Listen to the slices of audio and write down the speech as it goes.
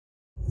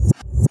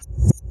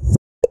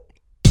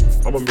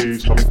I'm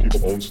amazed how many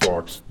people own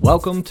stocks.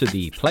 Welcome to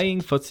the Playing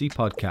Footsie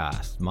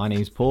podcast. My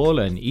name's Paul,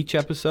 and each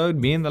episode,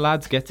 me and the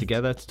lads get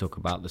together to talk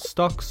about the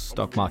stocks,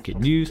 stock market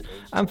news,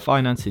 and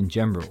finance in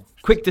general.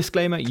 Quick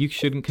disclaimer, you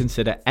shouldn't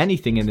consider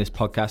anything in this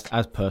podcast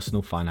as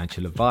personal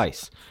financial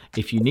advice.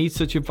 If you need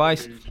such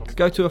advice,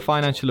 go to a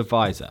financial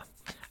advisor.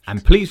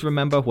 And please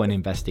remember, when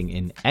investing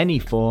in any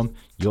form,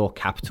 your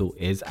capital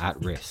is at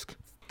risk.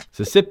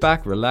 So sit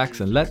back,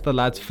 relax, and let the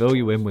lads fill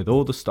you in with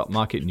all the stock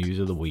market news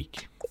of the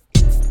week.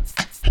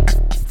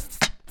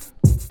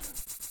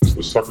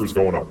 The sucker's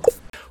going up.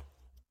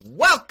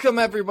 Welcome,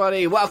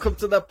 everybody. Welcome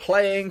to the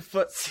Playing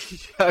Footsie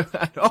show.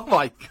 And oh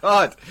my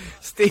God,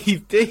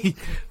 Steve D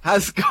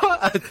has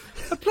got a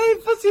Playing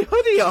Footsie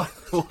hoodie on.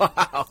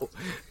 Wow.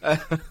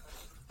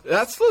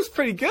 That looks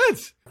pretty good.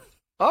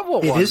 I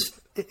want one.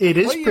 It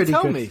is pretty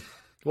good. Me?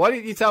 Why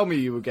didn't you tell me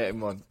you were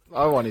getting one?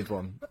 I wanted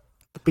one.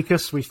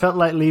 Because we felt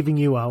like leaving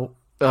you out.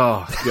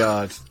 Oh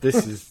God,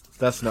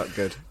 that's not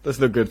good. That's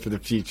not good for the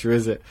future,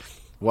 is it?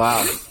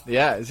 Wow.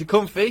 Yeah, is it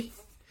comfy?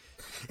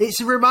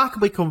 It's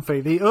remarkably comfy.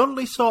 The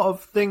only sort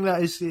of thing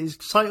that is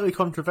slightly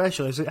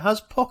controversial is it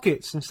has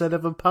pockets instead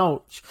of a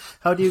pouch.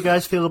 How do you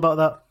guys feel about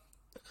that?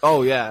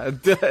 Oh yeah,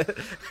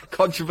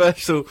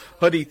 controversial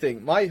hoodie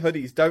thing. My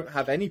hoodies don't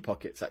have any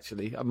pockets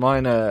actually.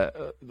 Mine are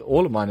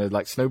all of mine are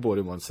like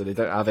snowboarding ones, so they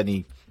don't have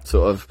any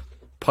sort of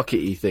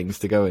pockety things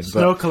to go in.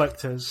 Snow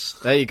collectors.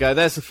 There you go.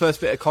 There's the first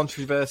bit of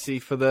controversy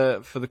for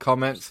the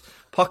comments.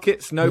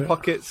 Pockets, no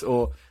pockets,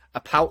 or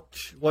a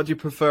pouch. What do you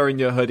prefer in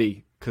your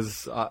hoodie?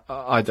 Because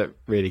I don't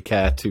really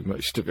care too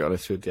much, to be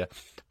honest with you.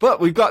 But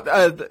we've got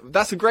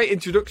that's a great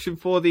introduction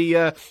for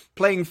the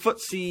Playing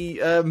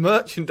Footsie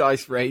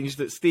merchandise range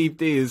that Steve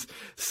D has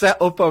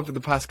set up over the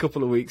past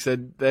couple of weeks,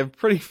 and they're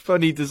pretty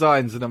funny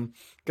designs, and I'm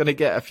going to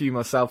get a few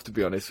myself, to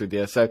be honest with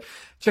you. So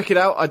check it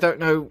out. I don't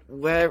know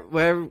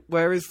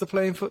where is the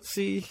Playing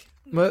Footsie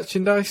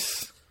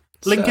merchandise?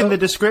 Link in the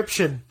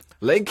description.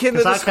 Link in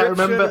the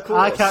description.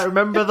 I can't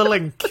remember the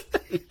link.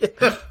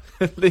 Yeah.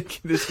 Link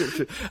in the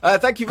description.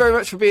 Thank you very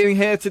much for being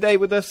here today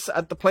with us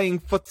at the Playing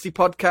Footsie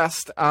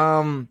podcast.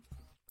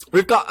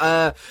 We've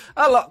got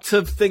a lot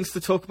of things to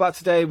talk about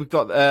today. We've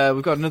got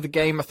another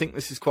game. I think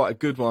this is quite a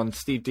good one.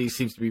 Steve D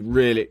seems to be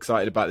really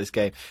excited about this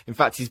game. In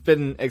fact, he's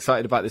been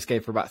excited about this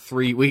game for about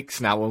 3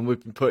 weeks now, and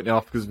we've been putting it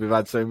off because we've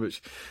had so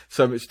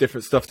much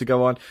different stuff to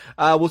go on.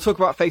 We'll talk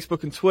about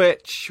Facebook and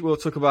Twitch. We'll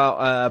talk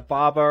about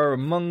Barber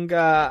and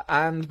Munger,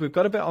 and we've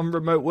got a bit on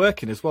remote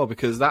working as well,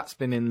 because that's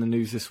been in the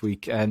news this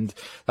week, and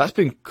that's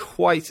been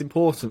quite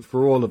important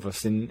for all of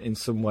us in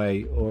some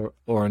way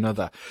or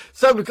another.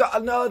 So we've got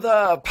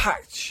another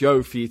packed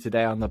show for you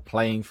today on the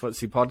Playing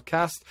Footsie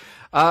podcast.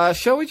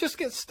 Shall we just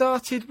get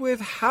started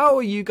with how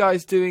are you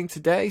guys doing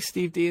today,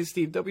 Steve D and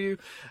Steve W?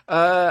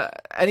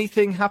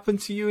 Anything happened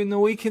to you in the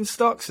week in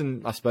stocks?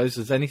 And I suppose,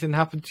 has anything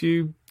happened to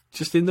you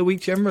just in the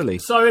week generally?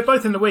 So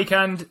both in the week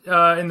and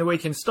in the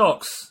week in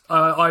stocks,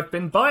 I've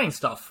been buying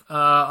stuff.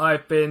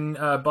 I've been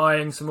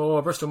buying some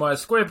more Bristol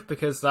Myers Squibb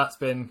because that's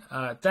been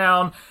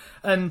down.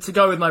 And to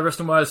go with my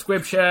Bristol Myers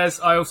Squibb shares,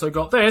 I also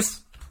got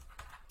this.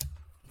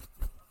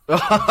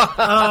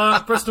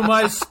 Bristol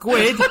Myers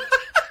Squid.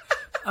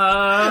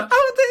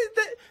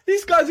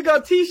 These guys have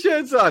got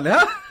t-shirts on,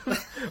 huh?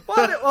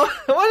 Why did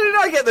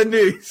I get the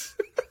news?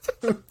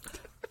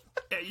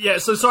 Yeah,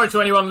 so sorry to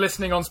anyone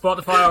listening on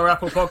Spotify or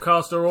Apple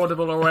Podcast or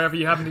Audible or wherever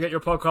you happen to get your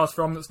podcast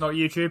from that's not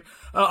YouTube.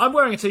 I'm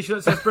wearing a t-shirt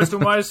that says Bristol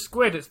Myers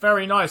Squid. It's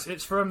very nice.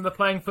 It's from the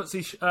Playing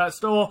Footsie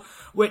store,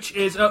 which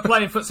is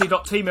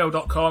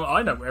playingfootsie.tmail.com.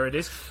 I know where it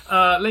is.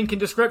 Link in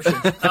description.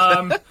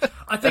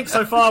 I think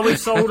so far we've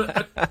sold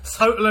a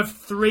total of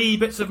 3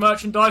 bits of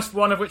merchandise,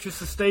 one of which was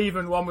to Steve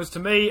and one was to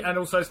me, and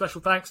also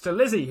special thanks to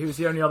Lizzie, who's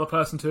the only other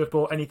person to have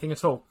bought anything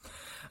at all.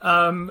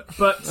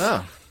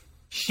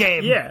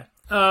 Shame. Yeah.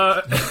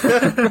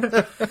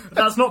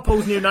 That's not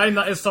Paul's new name,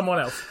 that is someone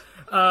else.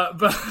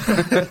 But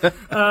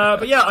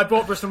yeah, I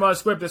bought Bristol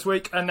Myers Squibb this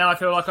week, and now I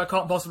feel like I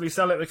can't possibly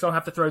sell it because I'll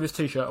have to throw this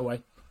t-shirt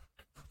away.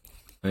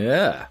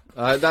 Yeah,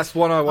 that's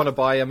one I want to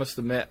buy, I must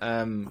admit.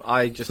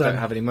 I just don't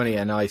have any money,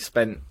 and I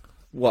spent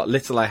what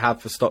little I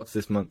have for stocks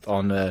this month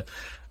on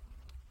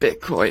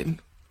Bitcoin.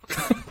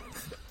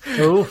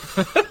 Oh.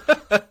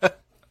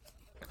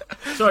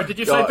 Sorry, did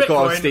you say Bitcoin? Go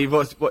on, Steve.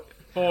 What?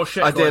 Or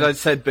shitcoin? I did. I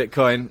said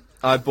Bitcoin.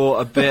 I bought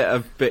a bit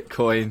of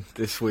Bitcoin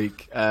this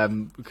week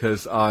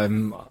because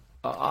I'm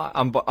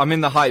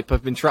in the hype.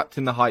 I've been trapped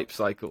in the hype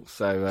cycle.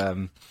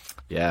 So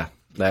yeah,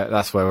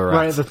 that's where we're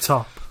right at. at the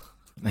top.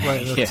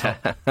 Right at the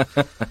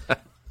top.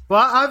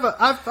 Well,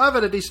 I've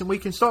had a decent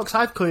week in stocks.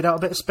 I've cleared out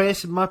a bit of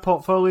space in my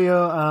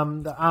portfolio.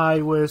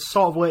 I was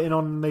sort of waiting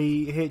on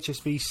the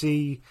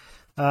HSBC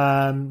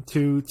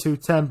to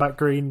turn back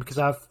green because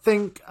I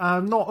think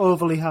I'm not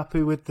overly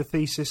happy with the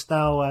thesis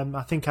now.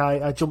 I think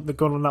I jumped the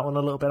gun on that one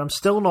a little bit. I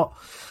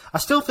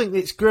still think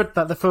it's good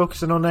that they're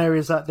focusing on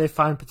areas that they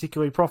find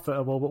particularly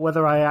profitable, but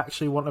whether I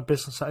actually want a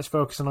business that is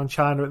focusing on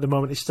China at the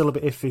moment is still a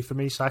bit iffy for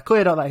me. So I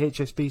cleared out that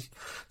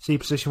HSBC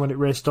position when it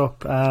raced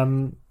up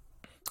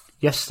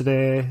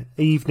yesterday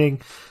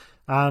evening.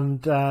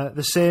 And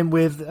the same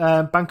with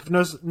Bank of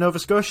Nova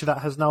Scotia, that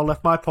has now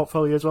left my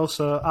portfolio as well.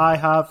 So I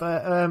have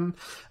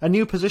a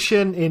new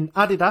position in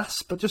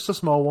Adidas, but just a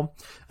small one,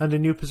 and a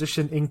new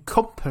position in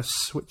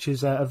Compass, which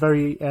is a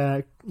very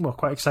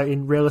quite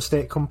exciting real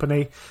estate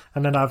company.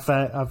 And then I've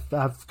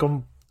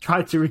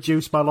tried to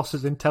reduce my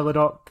losses in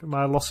Teladoc,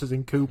 my losses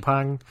in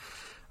Coupang.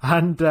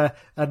 And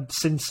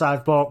since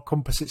I've bought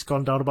Compass, it's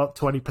gone down about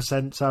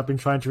 20%. So I've been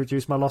trying to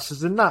reduce my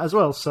losses in that as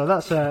well. So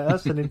that's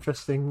an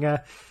interesting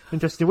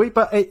week.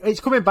 But it's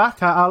coming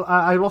back.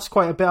 I lost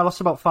quite a bit. I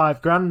lost about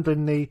 $5,000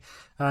 in the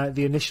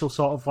initial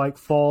sort of like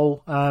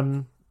fall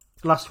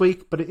last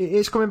week. But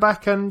it's coming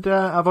back, and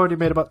I've already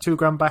made about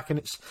 $2,000 back, and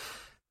it's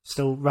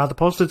still rather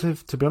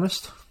positive, to be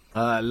honest.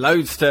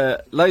 Loads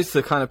to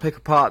kind of pick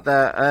apart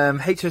there.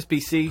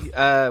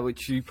 HSBC,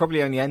 which you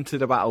probably only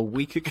entered about a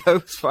week ago,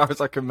 as far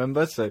as I can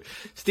remember. So,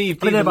 Steve,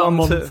 been about a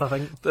month, I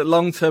think. The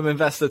long-term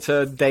investor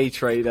turned day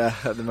trader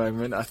at the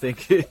moment. I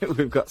think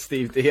we've got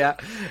Steve D at.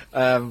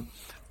 And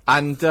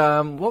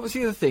what was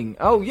the other thing?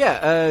 Oh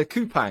yeah,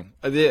 Coupang.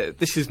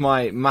 This is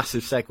my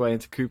massive segue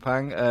into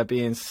Coupang,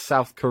 being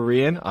South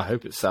Korean. I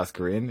hope it's South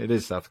Korean. It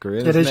is South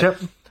Korean. It is.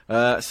 Yep.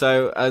 Yep.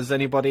 So, has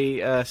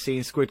anybody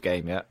seen Squid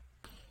Game yet?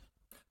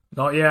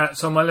 Not yet.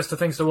 It's on my list of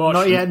things to watch.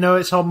 Not yet. No,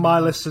 it's on my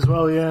list as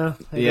well. Yeah.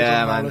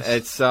 Yeah, man.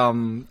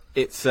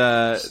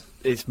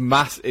 It's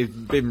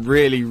been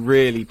really,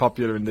 really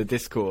popular in the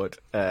Discord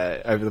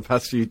over the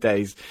past few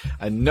days.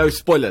 And no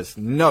spoilers.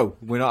 No,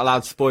 we're not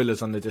allowed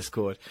spoilers on the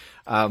Discord.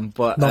 We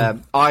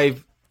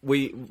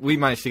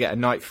managed to get a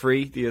night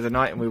free the other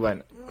night, and we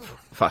went,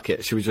 fuck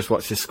it. Should we just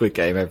watch this Squid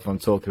Game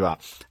everyone's talking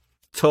about?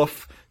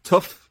 Tough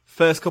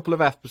first couple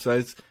of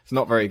episodes. It's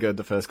not very good.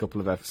 The first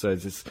couple of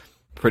episodes is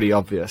pretty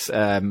obvious,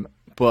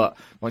 but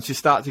once you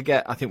start to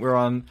get, I think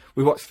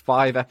we watched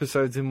 5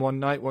 episodes in one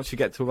night. Once you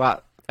get to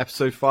about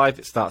episode 5,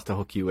 it starts to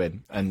hook you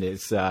in, and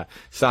it's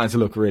starting to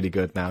look really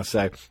good now.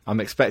 So I'm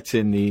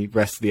expecting the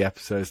rest of the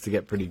episodes to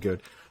get pretty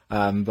good.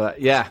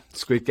 But yeah,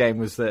 Squid Game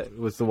was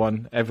the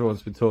one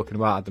everyone's been talking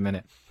about at the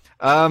minute.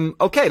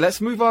 Okay,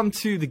 let's move on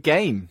to the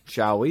game,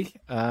 shall we?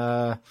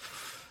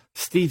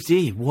 Steve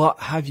D, what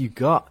have you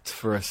got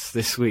for us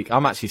this week?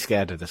 I'm actually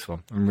scared of this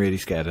one. I'm really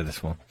scared of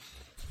this one.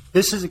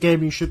 This is a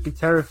game you should be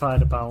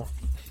terrified about.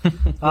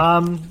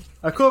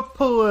 A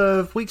couple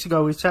of weeks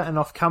ago, we were chatting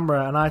off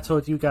camera, and I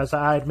told you guys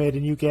that I had made a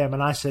new game,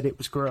 and I said it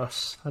was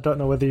gross. I don't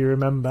know whether you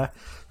remember.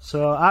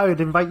 So I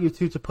would invite you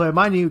two to play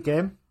my new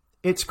game.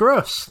 It's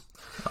gross.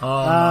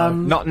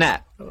 Not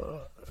net.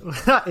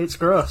 It's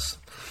gross.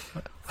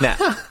 Net.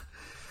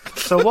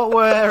 So what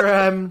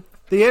we're...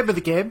 the aim of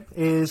the game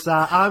is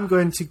that I'm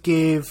going to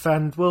give...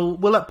 And we'll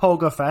let Paul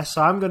go first.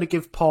 So I'm going to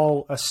give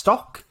Paul a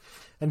stock,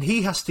 and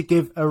he has to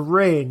give a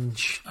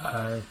range.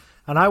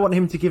 And I want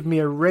him to give me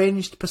a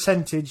ranged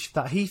percentage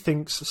that he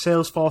thinks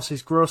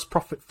Salesforce's gross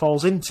profit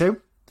falls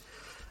into.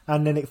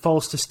 And then it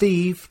falls to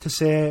Steve to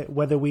say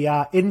whether we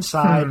are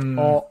inside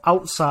or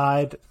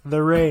outside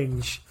the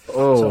range.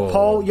 Oh. So,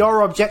 Paul,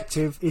 your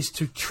objective is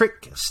to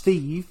trick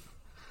Steve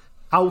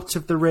out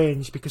of the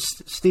range, because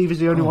Steve is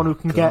the only one who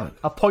can get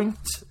a point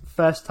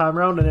first time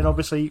round. And then,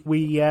 obviously,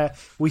 we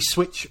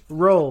switch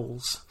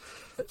roles.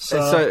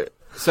 So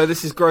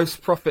this is gross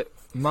profit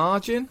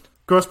margin?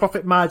 Gross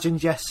profit margin,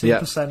 yes, in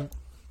percent.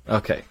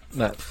 Okay.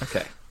 No.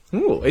 Okay.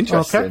 Ooh,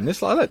 interesting.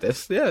 Okay. I like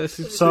this. Yeah, this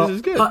is good.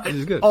 This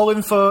is good. All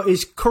info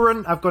is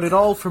current. I've got it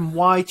all from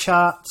Y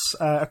Charts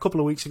a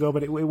couple of weeks ago,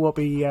 but it won't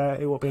be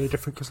any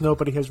different because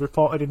nobody has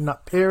reported in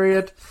that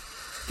period.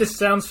 This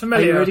sounds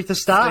familiar. Are you ready to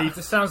start? Steve,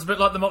 this sounds a bit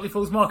like the Motley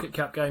Fool's market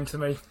cap game to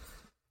me.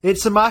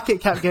 It's a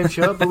market cap game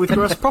show, but with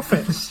gross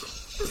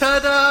profits.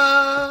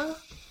 Ta-da!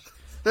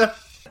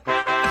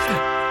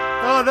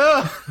 Oh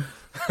no!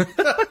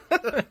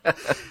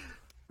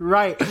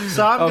 Right,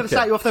 so I'm going to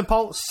start you off then,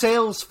 Paul.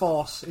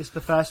 Salesforce is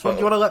the first one. Do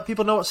you want to let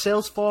people know what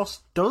Salesforce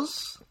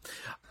does?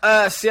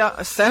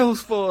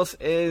 Salesforce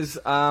is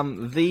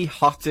the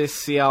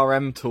hottest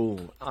CRM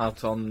tool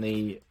out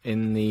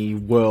in the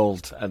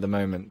world at the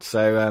moment.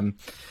 So,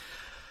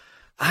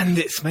 and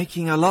it's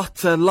making a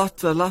lot of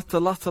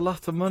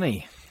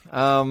money.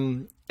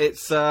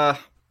 It's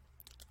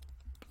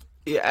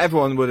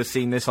everyone would have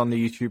seen this on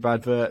the YouTube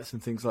adverts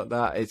and things like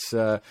that. It's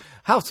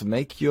how to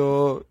make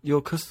your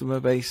customer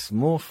base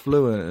more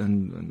fluent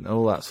and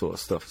all that sort of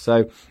stuff.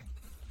 So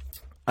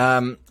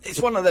it's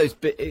one of those.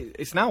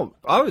 It's now,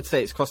 I would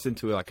say, it's crossed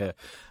into like a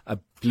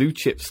blue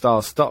chip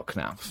style stock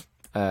now,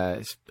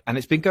 and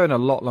it's been going a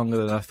lot longer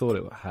than I thought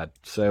it had.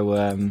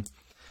 So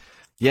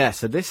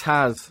so this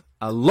has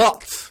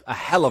a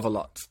hell of a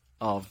lot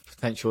of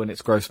potential in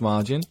its gross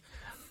margin,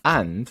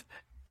 and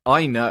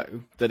I know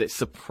that it's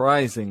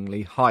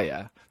surprisingly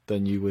higher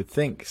than you would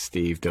think,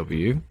 Steve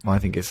W. I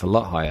think it's a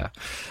lot higher.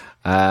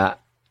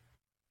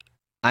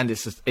 And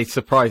it's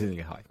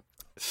surprisingly high.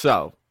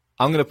 So,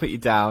 I'm going to put you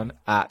down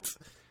at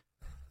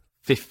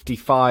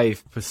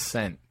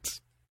 55%.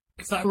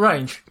 Is that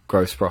range?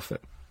 Gross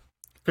profit.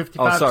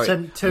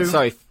 55%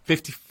 Sorry,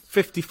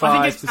 55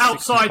 I think it's to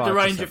outside the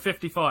range 65%. of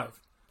 55.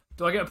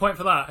 Do I get a point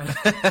for that?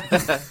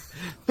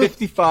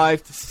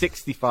 55 to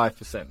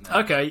 65% now.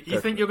 Okay, you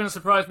think you're going to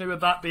surprise me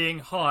with that being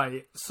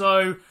high.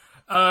 So,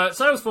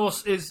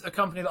 Salesforce is a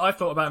company that I've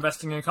thought about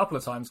investing in a couple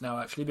of times now,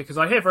 actually, because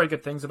I hear very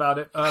good things about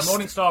it.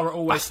 Morningstar are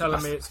always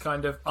telling me it's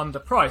kind of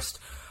underpriced.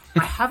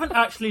 I haven't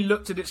actually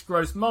looked at its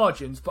gross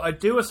margins, but I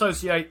do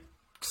associate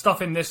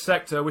stuff in this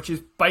sector, which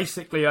is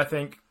basically, I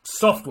think,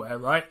 software,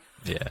 right?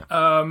 Yeah.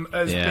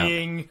 As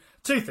being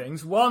two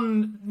things.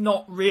 One,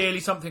 not really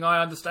something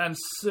I understand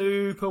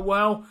super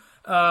well,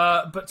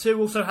 but two,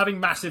 also having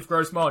massive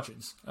gross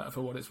margins,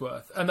 for what it's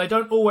worth. And they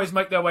don't always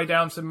make their way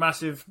down to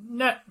massive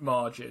net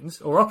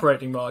margins or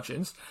operating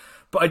margins,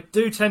 but I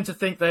do tend to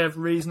think they have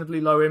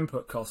reasonably low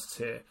input costs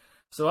here.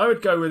 So I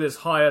would go with this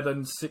higher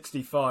than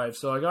 65.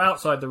 So I go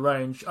outside the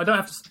range. I don't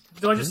have to.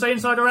 Do I just say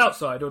inside or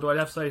outside, or do I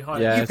have to say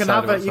higher? Yeah, You can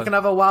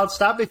have a wild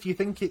stab if you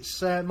think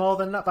it's more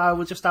than that. But I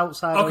will just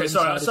outside. Okay,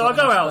 sorry. So I'll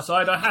go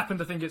outside. I happen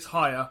to think it's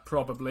higher,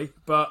 probably,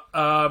 but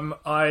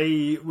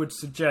I would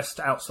suggest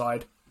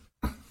outside.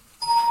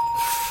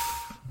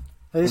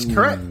 That is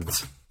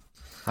correct.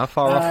 How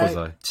far off was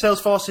I?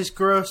 Salesforce's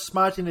gross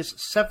margin is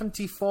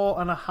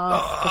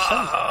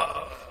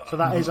 74.5%. So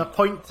that is a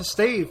point to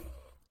Steve.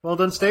 Well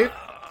done, Steve.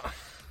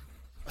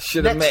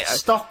 Should have made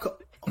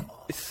stock.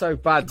 It's so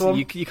bad.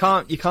 You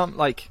can't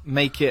like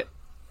make it.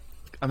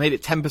 I made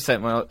it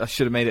 10% when I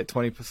should have made it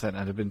 20%.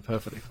 I'd have been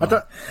perfectly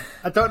fine.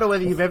 I don't know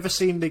whether you've ever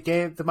seen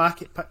the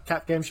Market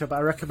Cap game show, but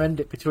I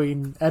recommend it,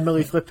 between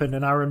Emily Flippen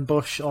and Aaron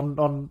Bush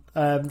on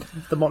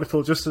the Motley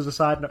Fool. Just as a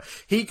side note,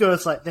 he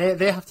goes like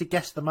they have to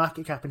guess the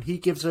market cap, and he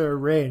gives her a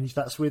range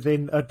that's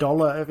within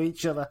 $1 of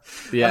each other.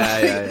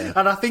 Yeah.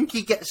 And I think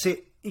he gets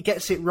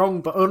it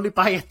wrong, but only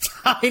by a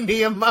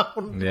tiny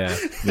amount.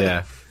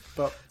 Yeah.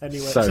 But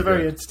anyway, So it's a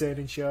very good.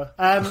 entertaining show.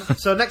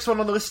 So next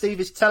one on the list, Steve,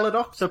 is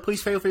Teladoc. So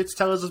please feel free to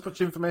tell us as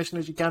much information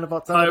as you can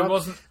about Teladoc. I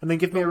wasn't and then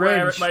give me a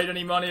aware range. it made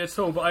any money at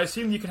all, but I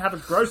assume you can have a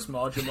gross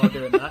margin while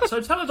doing that.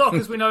 So Teladoc,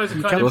 as we know, is a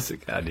kind Of of course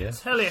it can, yeah.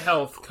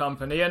 telehealth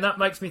company, and that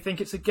makes me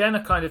think it's again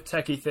a kind of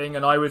techie thing,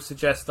 and I would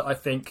suggest that I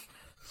think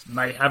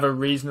may have a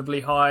reasonably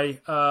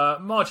high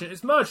margin.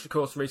 It's merged, of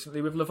course,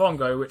 recently with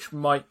Livongo, which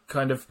might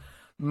kind of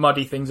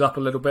muddy things up a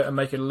little bit and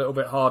make it a little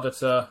bit harder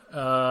to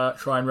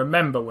try and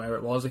remember where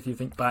it was if you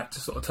think back to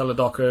sort of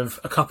Teladoc of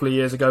a couple of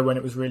years ago when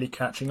it was really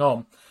catching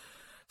on.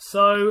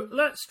 So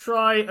let's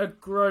try a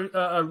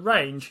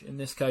range in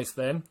this case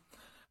then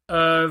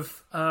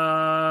of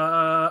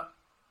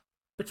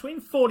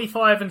between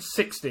 45 and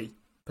 60%.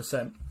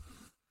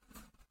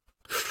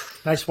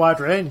 Nice wide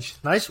range.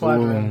 Range.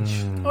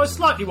 Oh, it's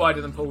slightly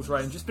wider than Paul's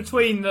range. It's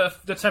between the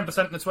 10% and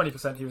the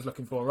 20% he was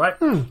looking for, right?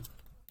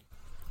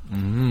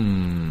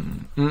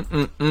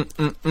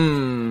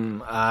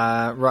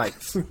 Right.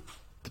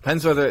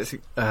 Depends whether it's.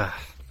 I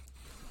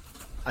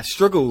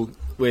struggle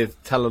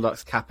with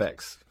Teladoc's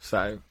capex,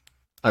 so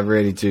I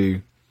really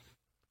do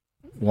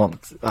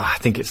want. I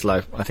think it's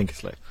low.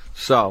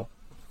 So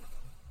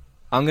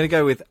I'm going to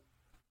go with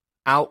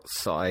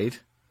outside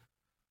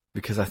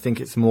because I think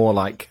it's more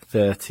like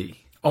 30.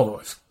 Oh,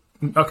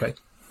 okay.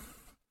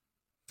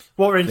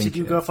 What range did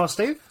you go for,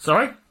 Steve?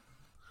 Sorry?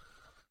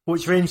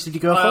 Which range did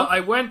you go for? I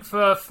went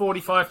for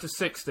 45 to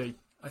 60,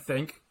 I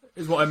think,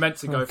 is what I meant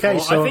to go for.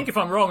 So I think if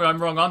I'm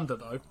wrong under,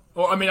 though.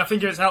 Or, I mean, I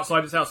think if it's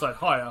outside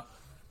higher.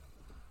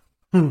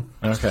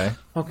 Okay.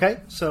 Okay,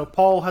 so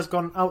Paul has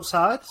gone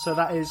outside, so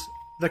that is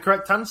the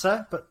correct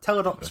answer, but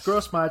Teladoc's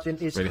gross margin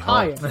is really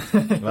high. higher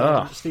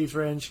than Steve's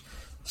range.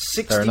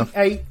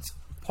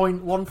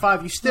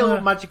 68.15. You still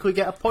magically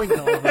get a point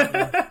out of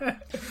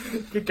that.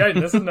 Good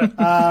game, isn't it?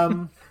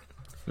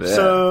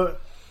 So,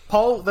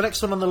 Paul, the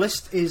next one on the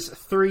list is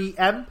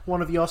 3M,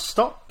 one of your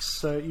stocks,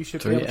 so you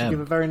should be able to give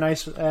a very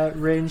nice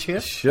range here.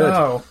 Should.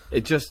 Oh.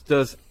 It just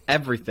does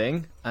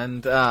everything,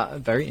 and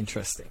very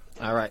interesting.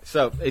 All right,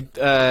 so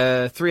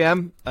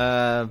 3M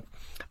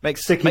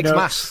makes notes.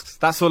 masks.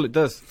 That's all it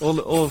does.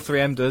 All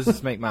 3M does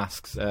is make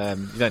masks.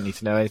 You don't need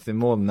to know anything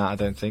more than that, I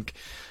don't think.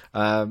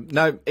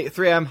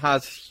 3M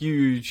has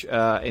huge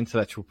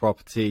intellectual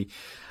property,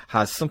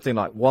 has something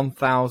like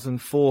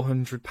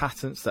 1,400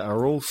 patents that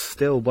are all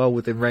still well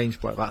within range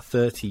by about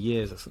 30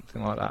 years or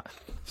something like that.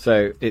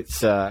 So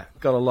it's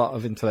got a lot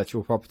of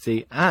intellectual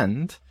property,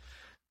 and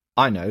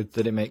I know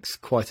that it makes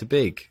quite a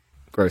big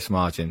gross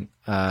margin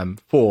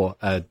for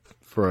a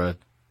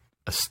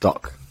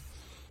stock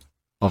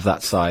of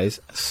that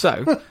size.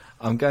 So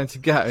I'm going to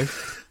go.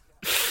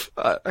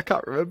 I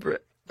can't remember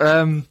it.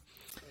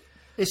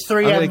 It's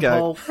 3M,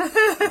 Paul.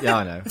 Yeah,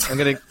 I know.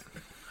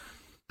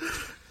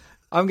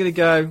 I'm gonna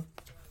go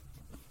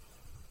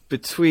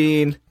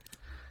between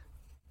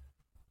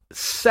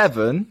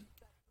 7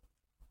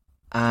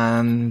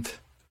 and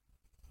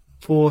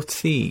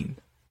 14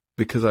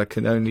 because I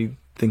can only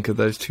think of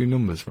those two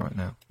numbers right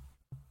now.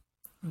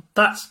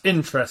 That's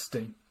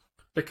interesting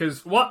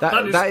because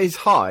that is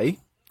high.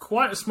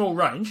 Quite a small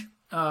range.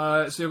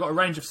 So you've got a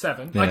range of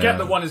 7. Yeah. I get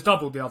that one is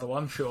double the other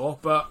one, sure,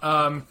 but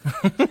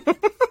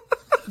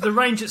the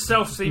range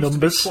itself seems to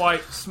be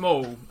quite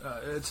small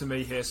to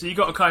me here. So you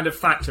got a kind of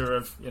factor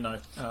of,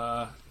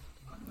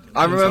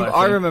 I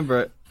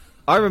remember it.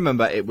 I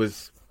remember it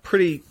was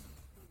pretty.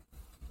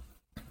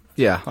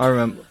 Yeah, I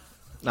remember.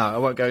 No, I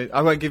won't go.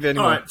 I won't give you any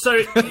more. Alright,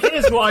 so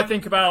here's what I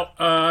think about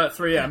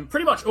 3M.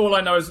 Pretty much all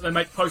I know is that they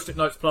make Post-it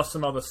notes plus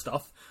some other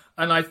stuff.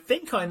 And I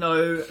think I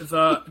know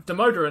that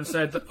Damodaran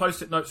said that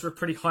Post-it notes are a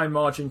pretty high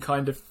margin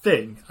kind of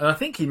thing. And I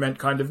think he meant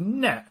kind of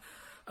net.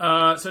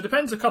 So it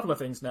depends a couple of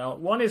things now.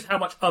 One is how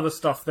much other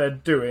stuff they're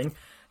doing.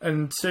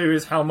 And two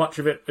is how much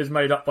of it is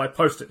made up by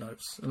Post-it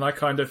notes. And I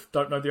kind of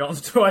don't know the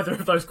answer to either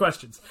of those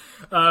questions.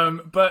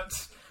 But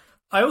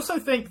I also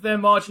think their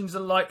margins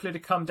are likely to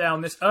come down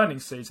this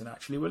earnings season,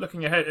 actually. We're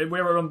looking ahead.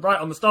 We're right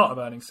on the start of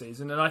earnings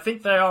season. And I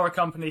think they are a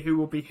company who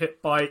will be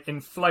hit by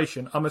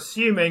inflation. I'm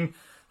assuming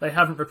they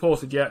haven't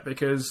reported yet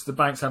because the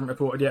banks haven't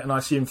reported yet. And I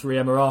assume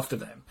 3M are after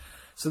them.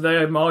 So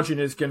their margin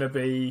is going to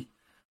be...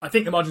 I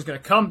think the margin's going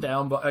to come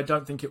down, but I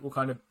don't think it will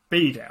kind of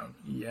be down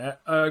yet.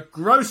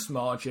 Gross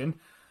margin...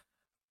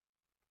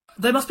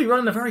 They must be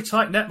running a very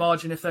tight net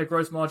margin if their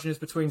gross margin is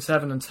between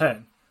 7 and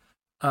 10.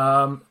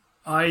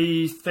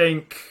 I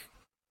think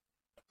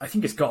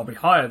it's got to be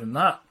higher than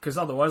that, because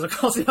otherwise I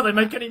can't see how they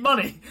make any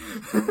money.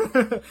 So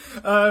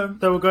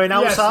we're going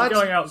outside? Yes,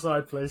 we're going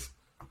outside, please.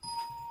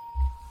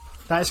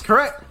 That is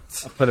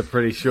correct. I put a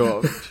pretty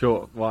short.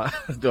 What?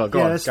 Go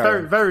on, It's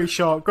carry on. very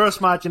short.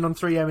 Gross margin on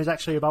 3M is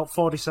actually about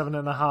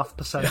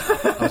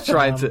 47.5%.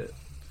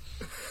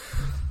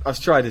 I was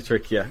trying to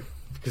trick you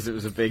because it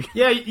was a big.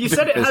 Yeah, you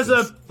said it has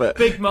business, a but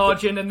big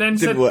margin, and then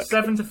said work.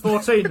 7 to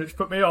 14, which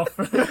put me off.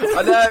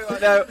 I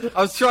know.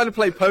 I was trying to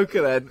play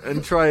poker then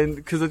and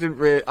because I didn't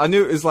really. I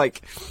knew it was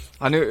like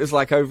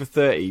over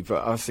 30,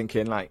 but I was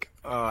thinking like,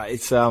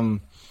 it's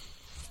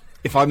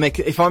If I make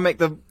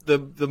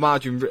the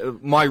margin,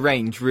 my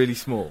range really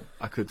small,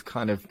 I could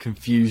kind of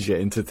confuse you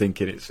into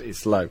thinking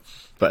it's low.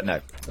 But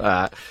no,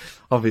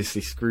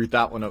 obviously screwed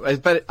that one up. I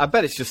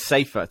bet it's just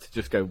safer to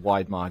just go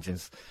wide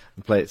margins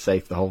and play it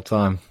safe the whole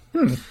time.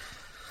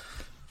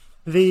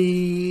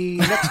 The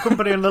next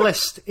company on the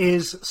list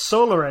is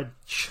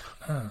SolarEdge.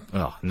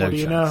 Oh, no What do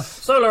you chance. know?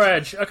 Solar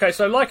Edge. Okay,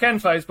 so like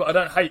Enphase, but I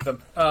don't hate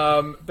them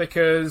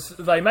because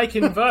they make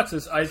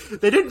inverters.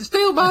 They didn't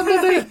steal my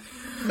money!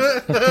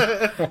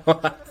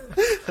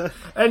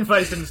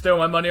 Enphase didn't steal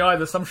my money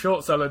either. Some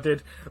short seller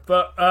did,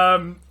 but I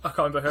can't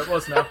remember who it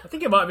was now. I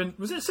think it might have been.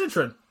 Was it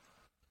Citron?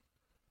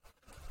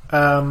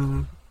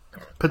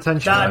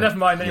 Potentially. Nah, never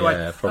mind. Anyway,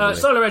 Yeah, probably.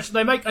 Solar Edge.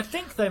 I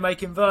think they make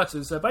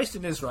inverters. They're based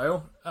in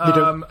Israel,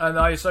 and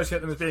I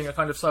associate them as being a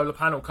kind of solar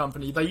panel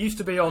company. They used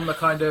to be on the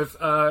kind of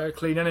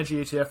clean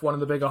energy ETF, one of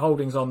the bigger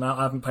holdings on that.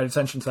 I haven't paid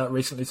attention to that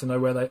recently to know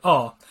where they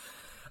are.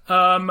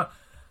 I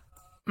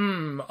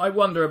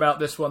wonder about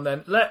this one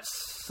then. Let's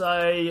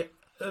say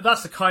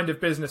that's the kind of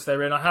business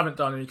they're in. I haven't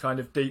done any kind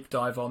of deep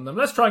dive on them.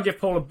 Let's try and give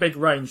Paul a big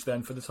range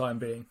then for the time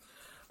being.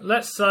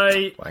 Let's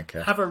say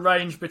Wanker. have a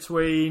range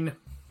between,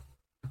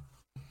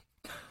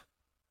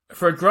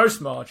 for a gross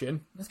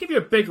margin, let's give you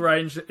a big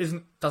range that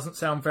doesn't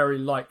sound very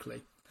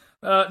likely.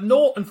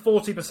 0 and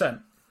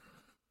 40%.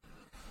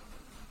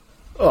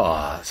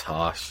 Oh, that's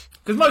harsh.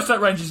 Because most of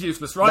that range is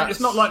useless, right? It's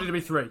not likely to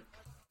be 3.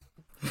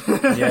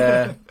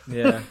 Yeah.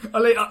 I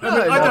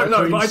don't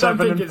know, but I don't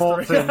think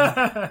it's 3.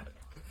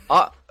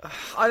 I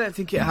don't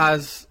think it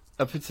has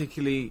a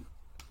particularly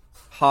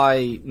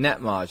high net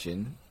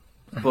margin,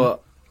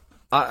 but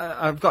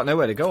I've got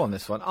nowhere to go on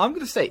this one. I'm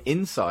going to say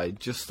inside,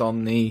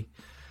 I'm going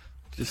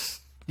to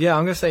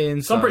say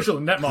inside. So I'm pretty sure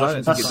the net margin. I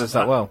don't think it does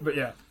that well. But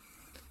yeah.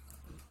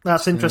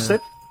 That's interesting.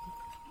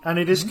 And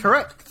it is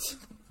correct.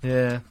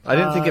 Yeah, I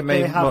didn't think it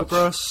made They have much. a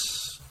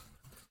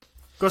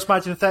gross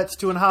margin of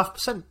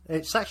 32.5%.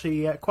 It's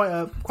actually quite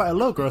a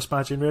low gross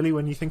margin, really,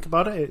 when you think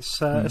about it.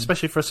 It's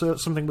especially for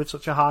something with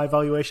such a high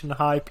valuation, a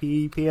high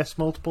PE, PS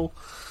multiple.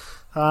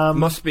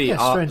 Must be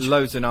strange.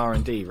 loads in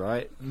R&D,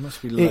 right? It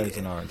must be loads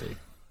in R&D.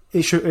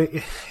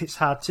 It's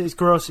hard. It's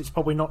gross. It's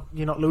probably not.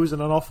 You're not losing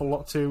an awful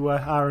lot to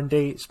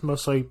R&D. It's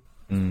mostly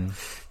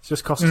it's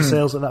just cost of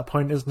sales at that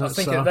point, isn't it? I was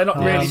thinking So, they're not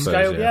really suppose,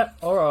 scaled yeah. yet,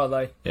 or are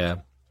they? Yeah.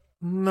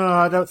 No,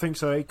 I don't think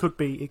so. It could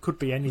be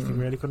anything,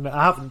 really, couldn't it?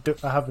 I haven't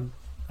had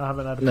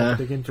a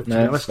dig into it, to be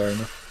honest. fair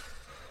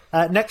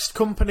enough. Next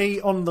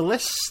company on the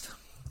list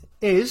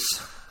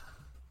is.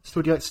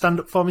 Would you like to stand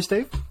up for me,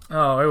 Steve?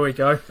 Oh, here we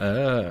go.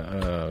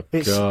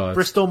 It's God.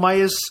 Bristol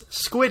Myers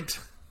Squid.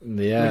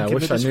 Yeah, I Link in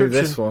wish the I knew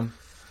this description. one.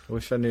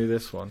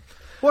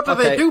 What Do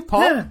Okay. they do,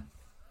 Paul?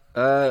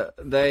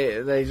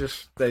 They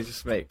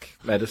just make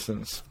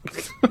medicines.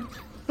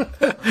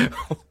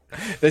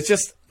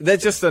 They're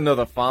just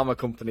another pharma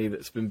company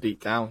that's been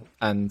beat down,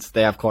 and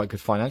they have quite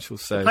good financials.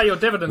 So Pay your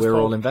dividends, we're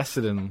Paul. all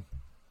invested in them.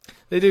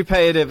 They do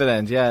pay a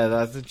dividend,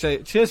 yeah.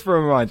 Cheers for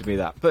reminding me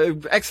that.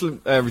 But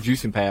excellent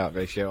reducing payout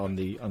ratio on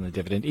the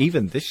dividend,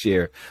 even this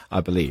year,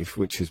 I believe,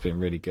 which has been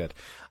really good.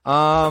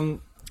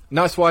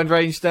 Nice wide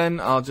range. Then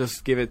I'll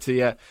just give it to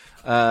you,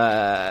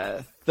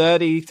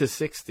 30 to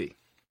 60.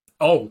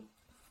 Oh,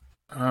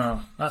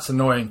 that's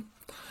annoying.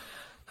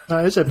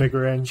 That is a big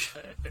range.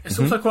 It's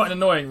also quite an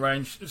annoying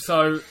range.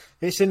 So,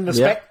 It's in the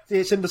Yeah.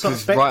 It's in the sort of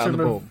It's right on spectrum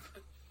the of. ball.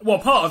 well,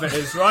 part of it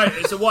is right.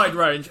 It's a wide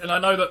range, and I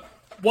know that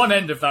one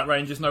end of that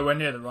range is nowhere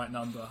near the right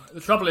number.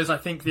 The trouble is, I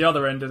think the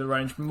other end of the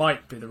range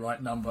might be the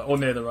right number, or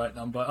near the right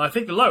number. I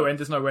think the low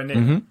end is nowhere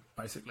near,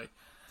 basically.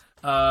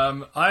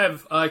 Because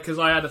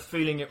I had a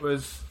feeling it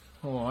was...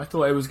 Oh, I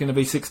thought it was going to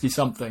be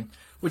 60-something,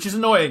 which is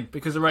annoying,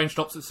 because the range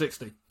stops at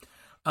 60.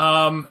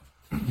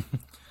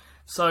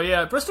 So,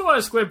 yeah, Bristol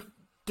Myers Squibb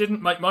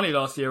didn't make money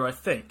last year, I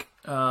think,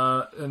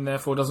 and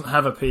therefore doesn't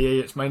have a PE.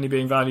 It's mainly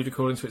being valued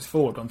according to its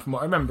forward one, from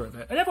what I remember of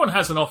it. And everyone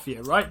has an off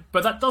year, right?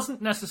 But that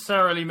doesn't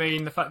necessarily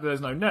mean the fact that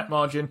there's no net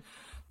margin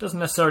doesn't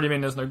necessarily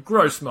mean there's no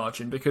gross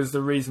margin, because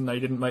the reason they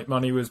didn't make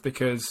money was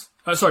because...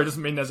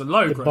 doesn't mean there's a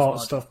low gross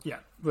margin. Stuff. Yeah,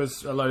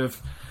 was a load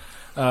of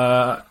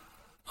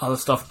other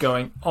stuff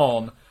going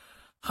on.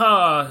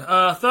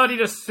 30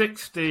 to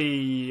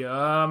 60.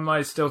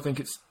 I still think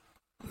it's...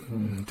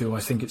 do I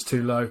think it's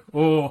too low?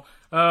 Or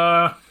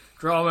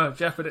drama,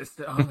 Jeopardy.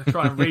 I'm going to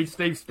try and read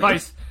Steve's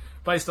face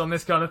based on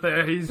this kind of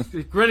thing. He's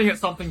grinning at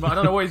something, but I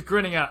don't know what he's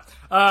grinning at.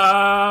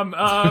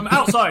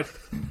 Outside.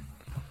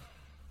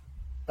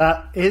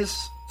 That is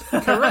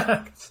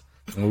correct.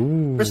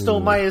 Bristol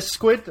Myers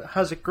Squibb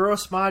has a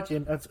gross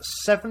margin of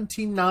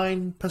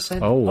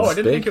 79%. Oh, I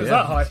didn't think it was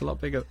that high. It's a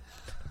lot bigger.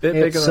 Bit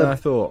bigger than I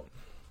thought.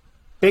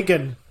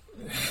 Biggin.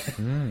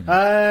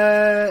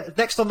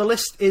 Next on the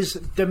list is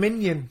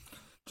Dominion.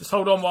 Just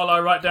hold on while I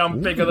write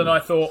down bigger than I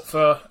thought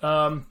for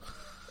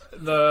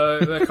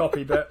the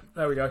copy bit.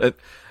 There we go.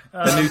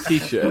 A new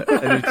T-shirt.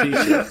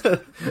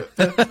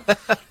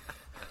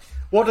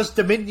 What does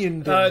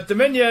Dominion do?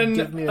 Dominion,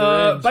 Give me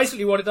a range.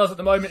 basically what it does at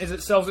the moment is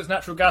it sells its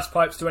natural gas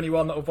pipes to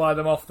anyone that will buy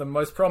them off them,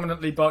 most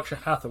prominently Berkshire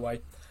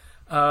Hathaway.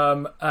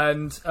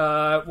 And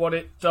what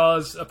it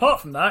does, apart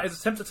from that, is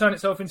attempt to turn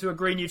itself into a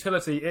green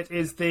utility. It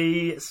is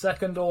the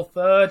second or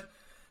third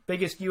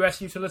biggest US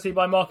utility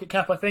by market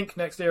cap, I think.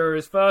 NextEra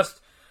is first.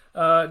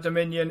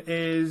 Dominion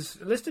is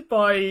listed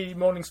by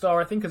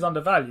Morningstar, I think, as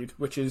undervalued,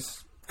 which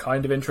is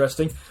kind of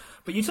interesting.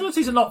 But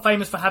utilities are not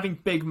famous for having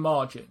big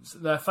margins.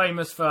 They're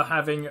famous for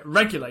having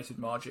regulated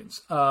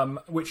margins,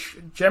 which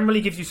generally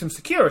gives you some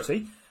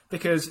security,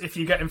 because if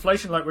you get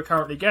inflation like we're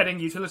currently getting,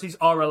 utilities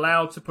are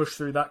allowed to push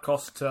through that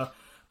cost to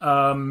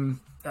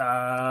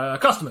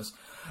customers.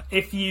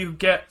 If you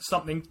get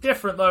something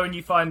different, though, and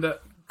you find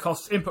that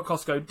input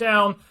costs go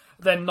down,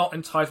 they're not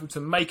entitled to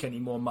make any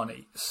more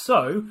money.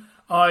 So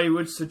I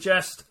would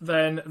suggest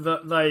then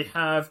that they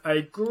have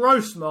a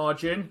gross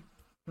margin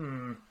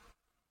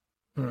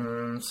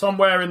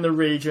somewhere in the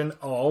region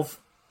of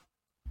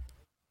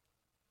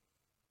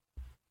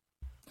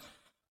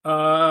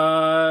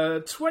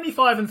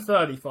 25 and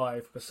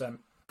 35%.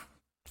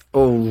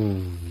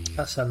 Oh,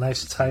 That's a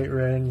nice tight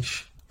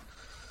range.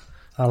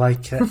 I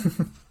like it.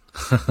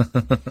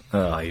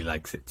 oh, he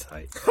likes it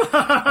tight.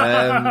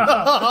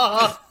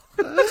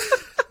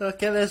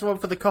 Okay, there's one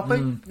for the copy.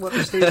 What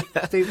does Steve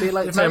do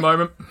like Give me a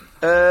moment.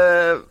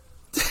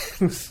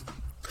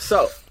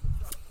 So,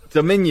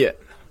 Dominion.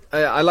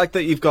 I like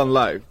that you've gone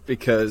low,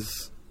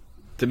 because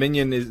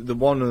Dominion is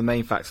one of the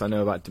main facts I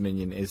know about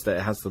Dominion is that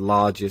it has the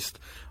largest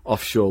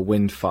offshore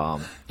wind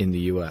farm in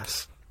the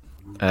US,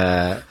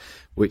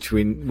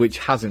 which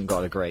hasn't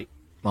got a great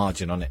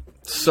margin on it.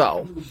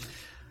 So,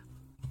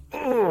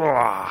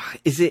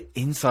 is it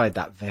inside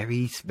that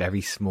very,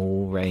 very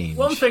small range?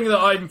 One thing that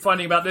I'm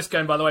finding about this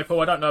game, by the way,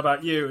 Paul, I don't know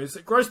about you, is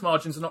that gross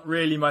margins are not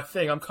really my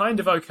thing. I'm kind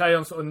of okay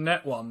on sort of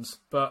net ones,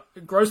 but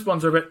gross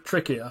ones are a bit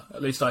trickier,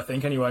 at least I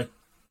think, anyway.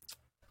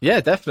 Yeah,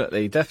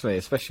 definitely,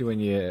 especially when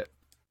you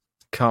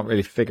can't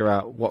really figure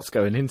out what's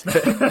going into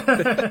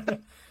it.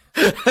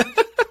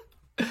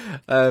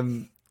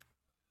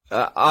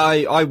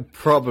 I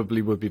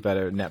probably would be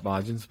better at net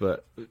margins,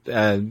 but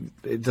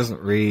it doesn't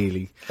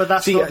really. But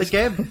that's not the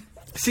game.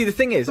 See, the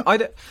thing is,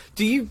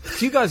 do you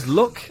guys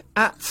look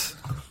at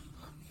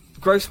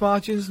gross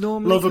margins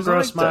normally? Love a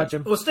gross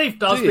margin. Well, Steve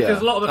does, Do you?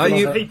 because a lot of the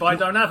things he buy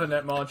don't have a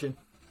net margin.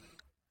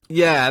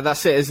 Yeah,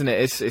 that's it, isn't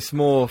it? It's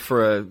more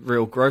for a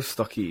real growth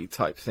stocky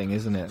type thing,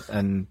 isn't it?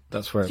 And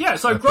that's where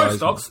so growth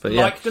stocks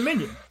like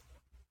Dominion.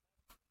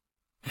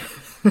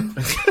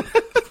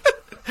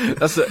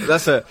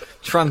 That's a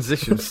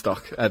transition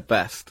stock at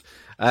best.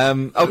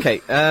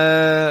 Okay,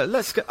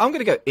 let's go. I'm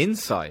going to go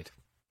inside.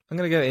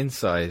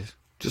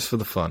 Just for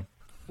the fun.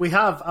 We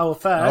have our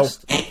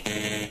first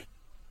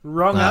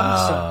wrong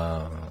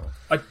answer.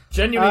 I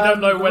genuinely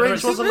don't know whether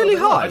it's really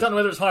high. I don't know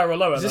whether it's higher or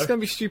lower. Is this going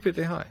to be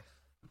stupidly high?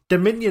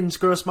 Dominion's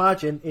gross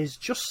margin is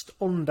just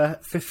under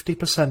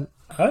 50%.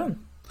 Oh.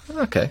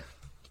 Okay.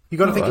 You've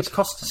got to think it's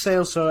cost to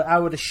sale, so I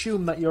would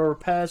assume that your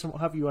repairs and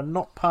what have you are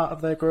not part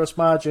of their gross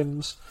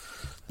margins.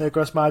 Their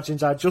gross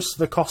margins are just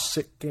the costs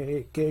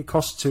it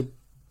costs to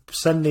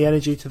send the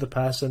energy to the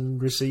person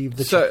and receive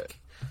the check.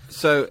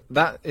 So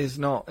that is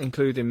not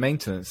including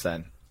maintenance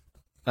then?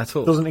 At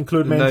all? Doesn't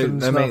include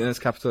maintenance. No maintenance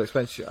capital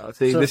expenditure.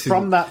 See, so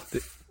from that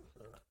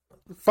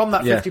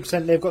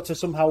 50%, they've got to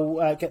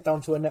somehow get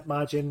down to a net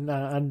margin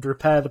and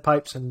repair the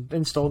pipes and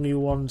install new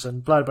ones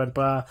and blah, blah,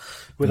 blah,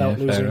 without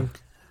losing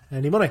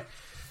any money.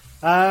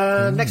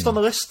 Next on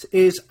the list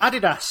is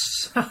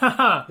Adidas.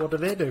 What do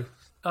they do?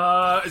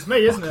 It's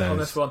me, isn't it, on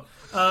this one?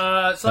 So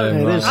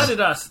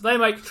Adidas, they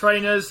make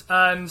trainers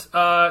and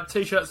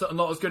t-shirts that are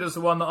not as good as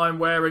the one that I'm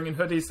wearing, and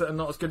hoodies that are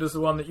not as good as the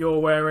one that you're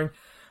wearing.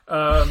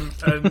 And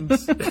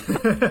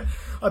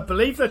I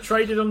believe they're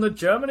traded on the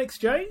German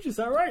exchange. Is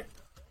that right?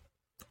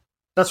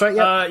 That's right.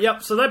 Yeah.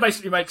 Yep. So they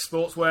basically make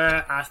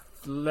sportswear,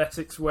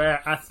 athletics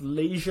wear,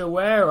 athleisure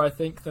wear, I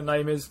think the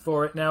name is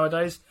for it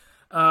nowadays.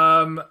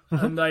 And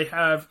they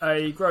have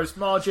a gross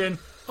margin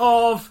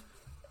of.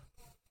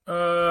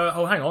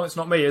 Oh, hang on, it's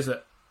not me, is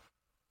it?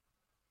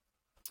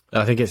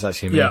 I think it's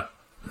actually me. Yeah.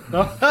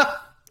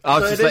 I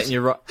was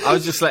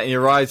just letting you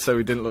ride, so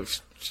we didn't look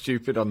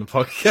stupid on the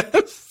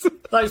podcast.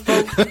 Thanks,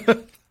 Paul.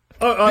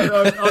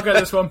 I'll get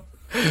this one.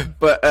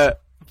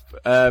 But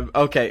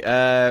okay.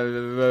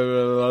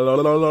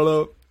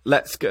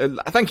 Let's go.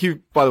 Thank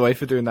you, by the way,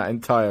 for doing that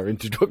entire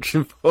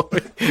introduction for me,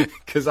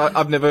 because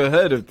I've never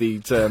heard of the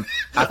term.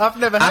 I've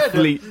never heard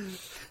of the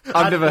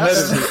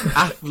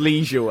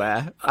athleisure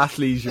wear.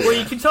 Athleisure. Well,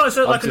 you can tell it's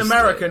like an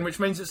American, which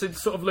means it's a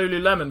sort of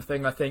Lululemon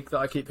thing, I think, that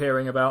I keep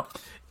hearing about.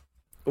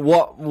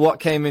 What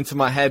came into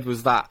my head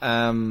was that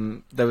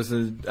there was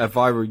a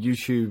viral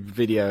YouTube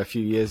video a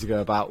few years ago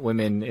about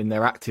women in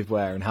their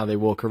activewear and how they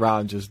walk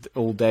around just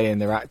all day in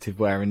their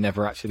activewear and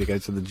never actually go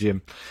to the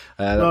gym.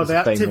 The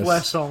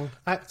activewear song.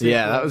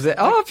 Yeah, that was it.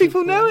 Oh,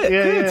 people know it.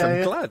 Yeah, Good.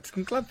 yeah,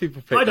 I'm glad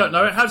people picked I don't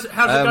know it. How's it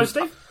go,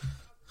 Steve?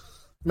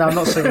 No, I'm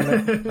not singing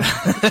it.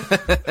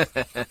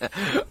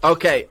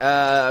 Okay,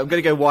 I'm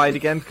going to go wide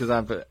again because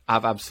I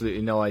have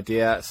absolutely no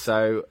idea.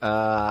 So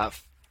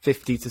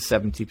 50 to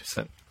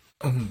 70%.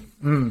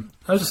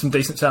 Those are some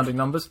decent sounding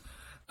numbers.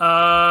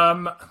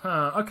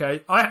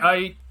 Okay,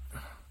 I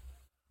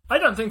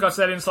don't think I've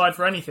said inside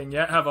for anything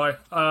yet, have I?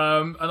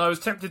 And I was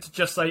tempted to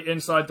just say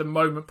inside the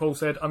moment Paul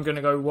said I'm going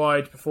to go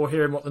wide before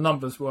hearing what the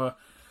numbers were.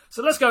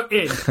 So let's go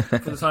in for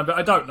the time, but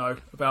I don't know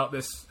about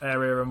this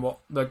area and what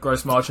the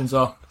gross margins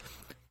are.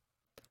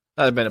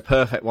 That'd have been a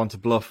perfect one to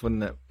bluff,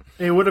 wouldn't it?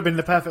 It would have been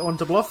the perfect one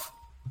to bluff.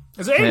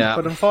 Is it in? Yeah.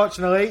 But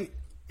unfortunately,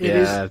 it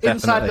is definitely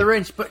inside the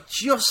range, but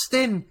just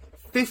in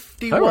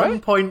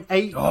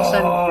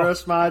 51.8%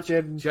 gross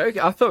margin.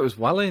 Joking. I thought it was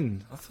well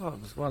in.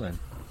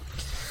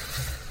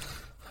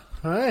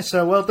 All right,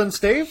 so well done,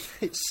 Steve.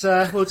 It's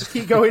we'll just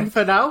keep going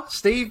for now.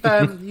 Steve,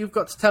 you've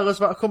got to tell us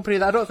about a company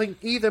that I don't think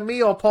either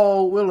me or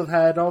Paul will have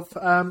heard of.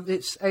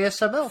 It's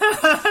ASML.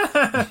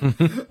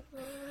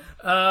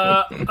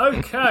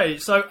 Okay,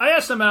 so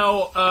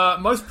ASML,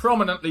 most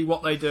prominently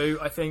what they do,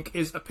 I think,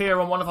 is appear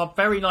on one of our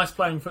very nice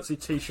Playing Footsie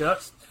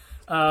t-shirts,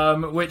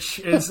 which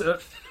is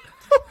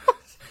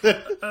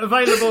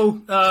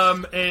available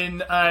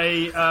in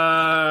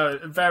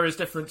various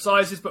different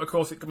sizes, but of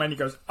course it mainly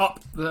goes up,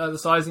 the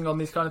sizing on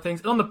these kind of things.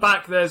 And on the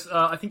back there's,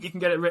 I think you can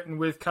get it written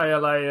with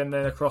KLA and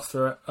then a cross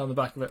through it on the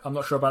back of it. I'm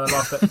not sure about the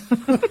last bit.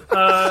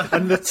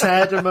 And the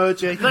Ted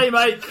emoji. They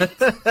make...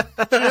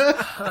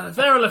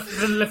 they're a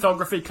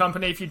lithography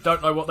company. If you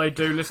don't know what they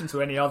do, listen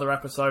to any other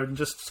episode and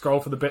just scroll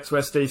for the bits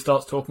where Steve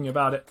starts talking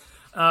about it.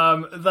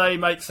 They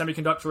make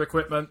semiconductor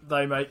equipment.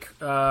 They make...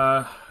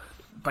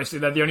 basically,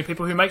 they're the only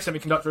people who make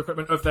semiconductor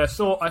equipment of their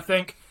sort, I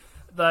think.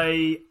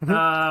 They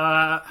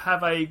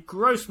have a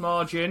gross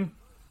margin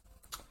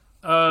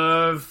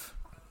of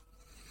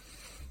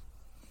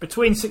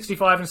between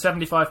 65 and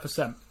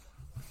 75%.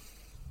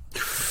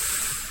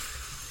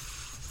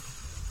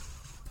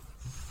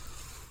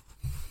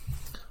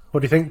 What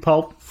do you think,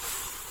 Paul?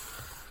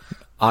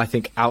 I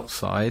think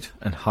outside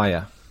and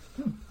higher.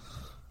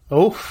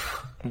 Oh.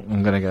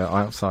 I'm going to go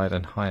outside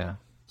and higher.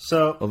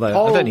 So, although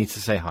Paul I don't need to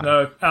say higher.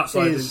 No,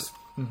 outside is...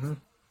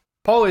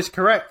 Paul is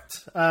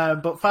correct,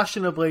 but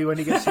fashionably, when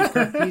he gets his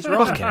correct, he's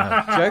wrong. Fucking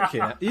hell, joking.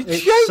 You're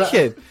It's,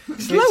 joking.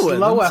 It's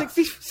lower than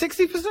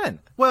 60%.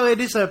 Well, it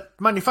is a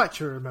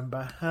manufacturer,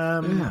 remember.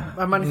 A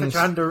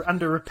manufacturer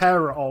and a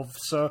repairer of.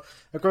 So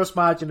a gross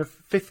margin of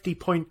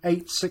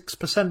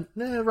 50.86%.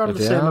 Around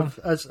the same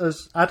as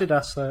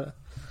Adidas,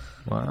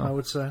 Wow. I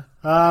would say.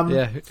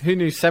 Yeah, who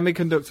knew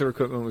semiconductor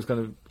equipment was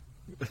going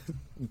to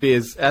be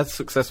as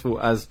successful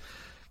as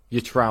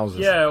your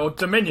trousers? Yeah, or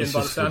Dominion It's by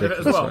the just sound of it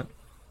as ridiculous, well. right?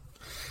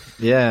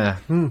 Yeah.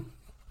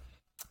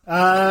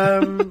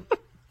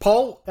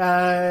 Paul,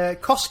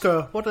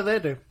 Costco, what do they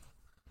do?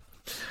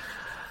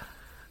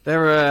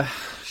 They're a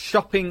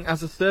shopping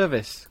as a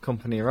service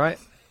company, right?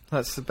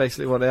 That's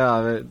basically what they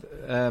are.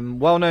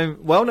 Well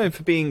known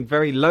for being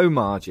very low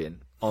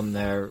margin on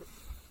their,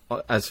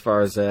 as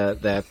far as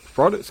their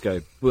products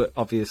go. But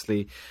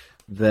obviously,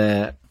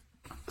 their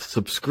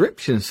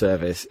subscription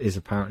service is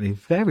apparently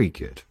very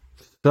good.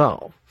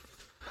 So,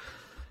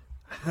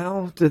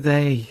 how do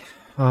they?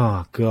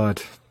 Oh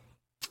God,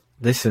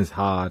 this is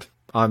hard.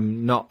 I've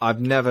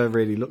never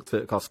really looked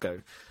at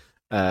Costco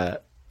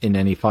in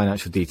any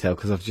financial detail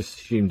because I've just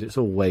assumed it's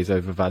always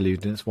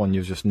overvalued and it's one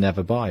you'll just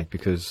never buy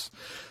because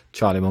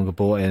Charlie Munger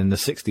bought it in the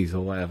 60s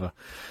or whatever.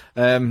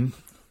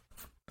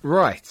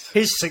 Right.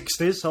 His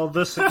 60s or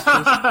the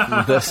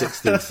 60s? The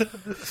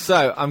 60s.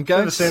 So I'm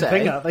going to They're the same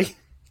thing, aren't they?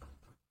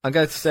 I'm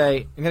going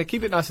to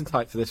keep it nice and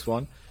tight for this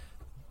one.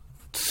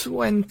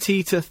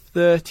 20 to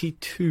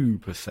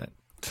 32%.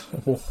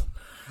 Oh,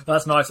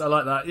 that's nice. I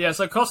like that. Yeah,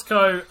 so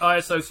Costco, I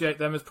associate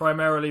them as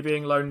primarily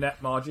being low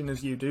net margin,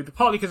 as you do, but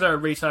partly because they're a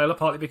retailer,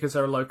 partly because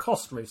they're a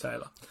low-cost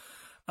retailer.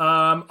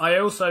 I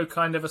also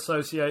kind of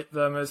associate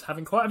them as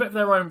having quite a bit of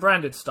their own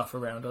branded stuff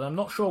around, and I'm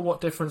not sure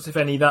what difference, if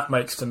any, that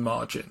makes to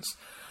margins.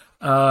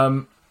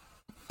 Nothing.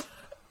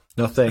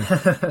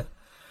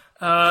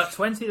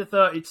 20 to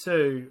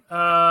 32.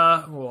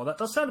 That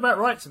does sound about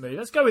right to me.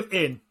 Let's go with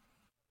in.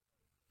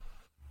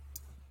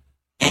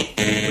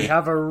 We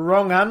have a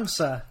wrong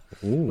answer,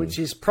 which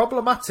is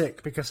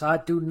problematic because I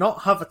do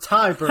not have a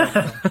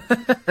tiebreaker.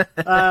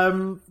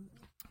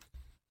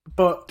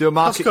 But Do a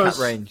market cap Costco's-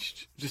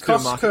 range. Just do a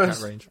market cap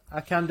Costco's, range.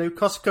 I can do.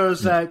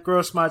 Costco's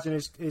gross margin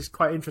is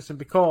quite interesting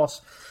because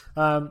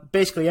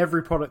basically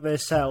every product they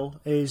sell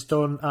is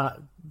done at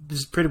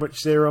there's pretty much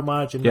zero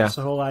margin. Yeah, That's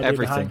the whole idea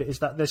everything. behind it, is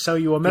that they sell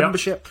you a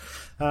membership,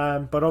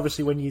 but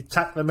obviously when you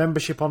tack the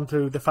membership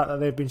onto the fact that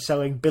they've been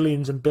selling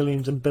billions and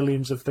billions and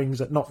billions of things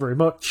at not very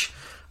much,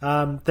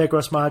 their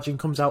gross margin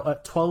comes out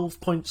at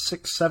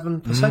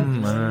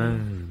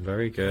 12.67%.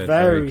 Very good.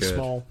 Very good.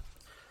 small.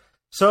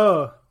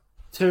 So,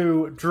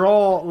 to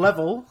draw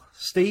level,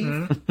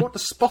 Steve, what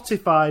does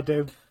Spotify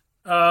do?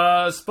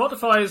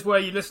 Spotify is where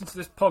you listen to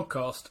this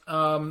podcast.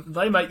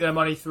 They make their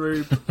money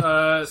through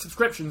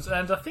subscriptions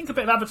and I think a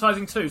bit of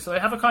advertising too. So they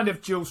have a kind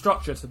of dual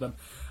structure to them.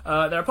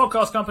 They're a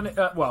podcast company.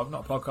 Well,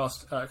 not a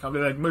podcast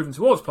company. They're moving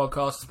towards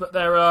podcasts, but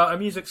they're a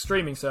music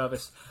streaming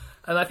service.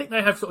 And I think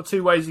they have sort of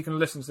two ways you can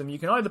listen to them. You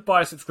can either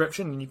buy a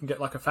subscription and you can get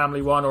like a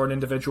family one or an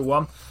individual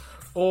one.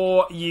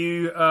 Or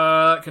you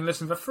can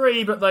listen for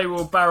free, but they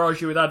will barrage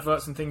you with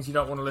adverts and things you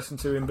don't want to listen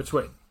to in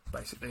between,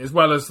 basically, as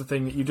well as the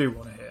thing that you do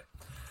want to hear.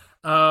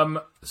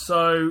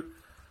 So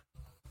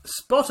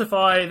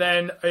Spotify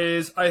then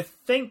is, I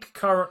think,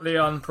 currently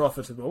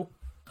unprofitable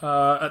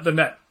at the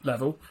net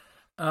level,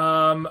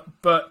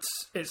 but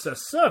it's a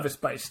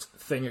service-based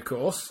thing, of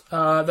course.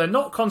 They're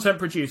not content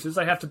producers;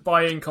 they have to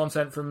buy in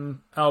content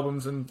from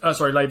albums and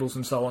labels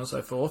and so on and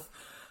so forth.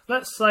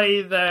 Let's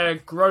say their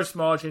gross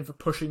margin for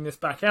pushing this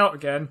back out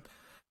again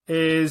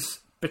is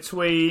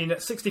between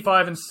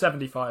 65 and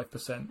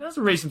 75%. That's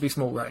a reasonably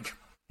small range.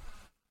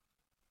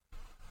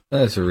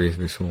 That's a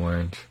reasonably small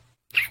range.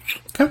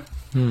 Okay.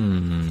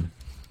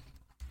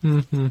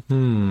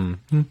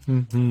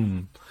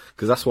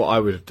 Because that's what I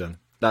would have done.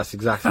 That's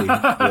exactly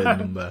the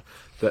number.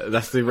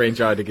 That's the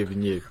range I'd have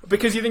given you.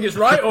 Because you think it's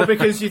right, or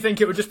because you think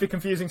it would just be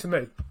confusing to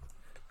me?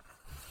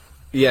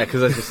 Yeah,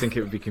 because I just think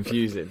it would be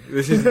confusing.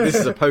 This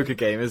is a poker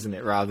game, isn't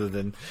it? Rather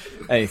than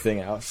anything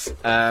else.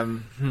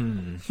 I'm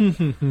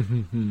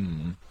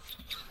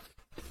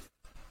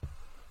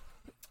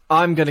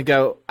going to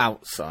go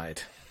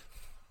outside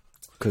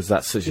because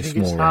that's such Do a you think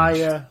small it's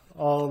range. higher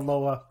or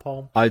lower,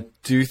 Paul? I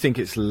do think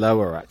it's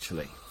lower,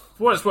 actually.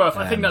 For what it's worth,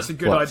 I think that's a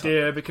good what's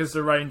idea because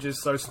the range is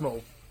so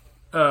small.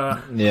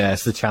 Yeah,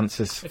 it's the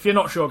chances. If you're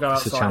not sure, go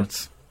It's a outside.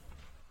 chance.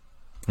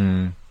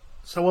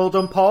 So well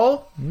done,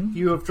 Paul.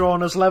 You have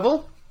drawn us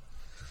level.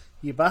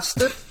 You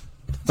bastard.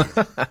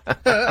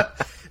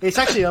 It's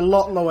actually a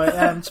lot lower.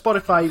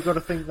 Spotify, you've got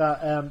to think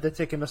that they're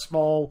taking a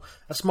small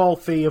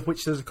fee, of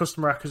which there's a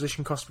customer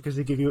acquisition cost because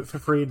they give you it for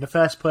free in the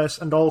first place,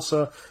 and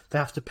also they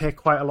have to pay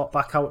quite a lot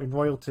back out in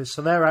royalties.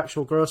 So their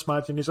actual gross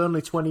margin is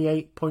only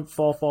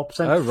 28.44%.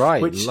 Oh,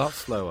 right. Which,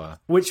 Lots lower.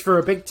 which for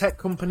a big tech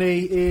company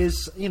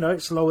is,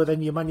 it's lower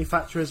than your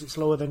manufacturers. It's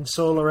lower than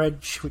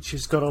SolarEdge, which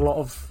has got a lot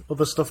of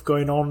other stuff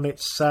going on.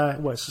 It's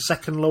it's the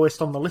second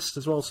lowest on the list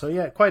as well. So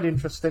yeah, quite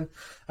interesting.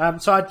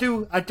 So I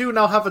do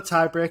now have a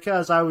tiebreaker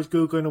as I was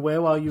googling away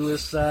while you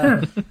was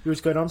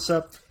going on.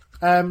 So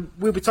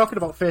we'll be talking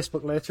about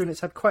Facebook later, and it's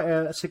had quite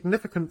a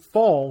significant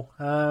fall.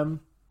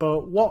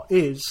 But what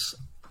is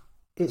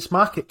its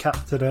market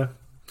cap today?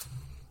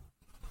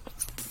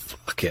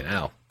 Fucking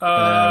hell.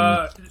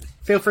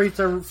 Feel free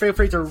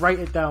to write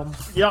it down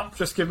Yep,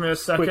 just give me a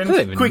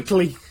second.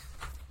 quickly.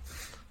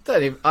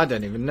 I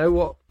don't even know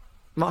what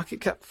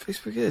market cap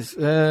Facebook is.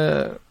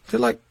 They're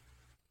like,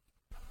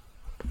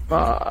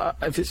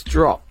 if it's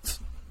dropped,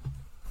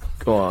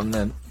 go on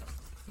then.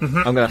 I'm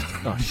gonna.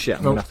 Oh shit!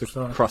 I'm gonna have to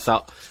sorry. cross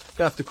out.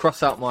 Gonna have to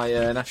cross out my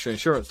national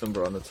insurance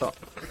number on the top.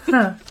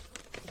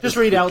 Just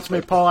read it out to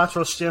me, Paul. I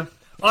trust you.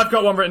 I've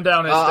got one written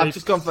down here, I've Steve.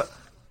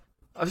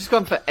 just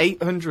gone for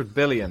 800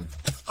 billion.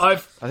 I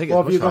think What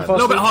have it's you much gone higher. for? a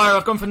little bit higher.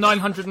 I've gone for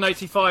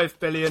 985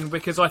 billion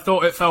because I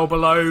thought it fell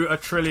below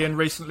 $1 trillion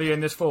recently in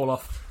this fall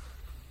off.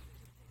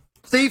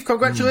 Steve,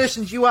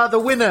 congratulations! You are the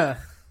winner.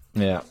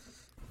 Yeah.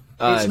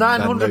 It's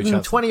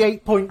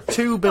 928.2 Oh,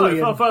 it billion.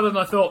 fell further than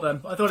I thought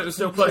then. I thought it was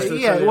still close to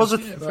Yeah, it was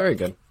Very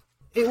good.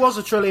 It was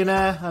a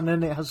trillionaire, and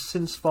then it has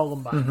since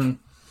fallen back.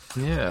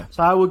 Yeah.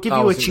 So I will give I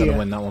you a wasn't going to cheer,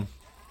 win that one.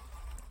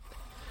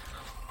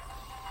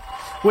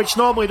 which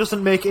normally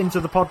doesn't make it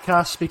into the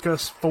podcast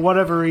because, for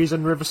whatever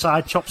reason,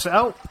 Riverside chops it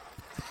out.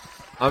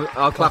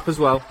 I'll clap as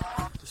well.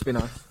 Just be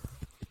nice.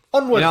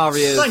 Onwards. In our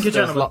ears, Thank you,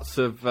 there's gentlemen. lots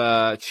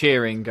of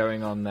cheering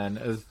going on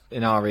then,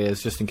 in our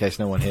ears, just in case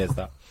no one hears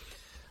that.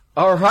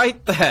 All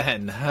right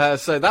then.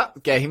 So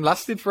that game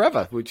lasted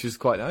forever, which is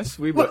quite nice.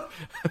 We weren't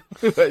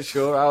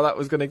sure how that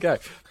was going to go,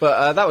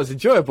 but that was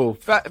enjoyable.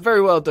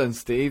 Very well done,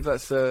 Steve. That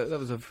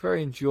was a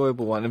very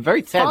enjoyable one and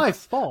very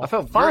tense. 5-4. I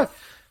felt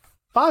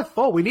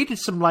 5-4. We needed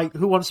some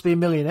Who Wants to Be a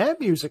Millionaire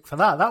music for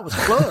that. That was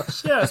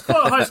close. Yeah, it's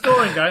quite a high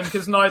scoring game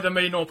because neither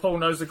me nor Paul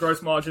knows the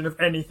gross margin of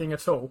anything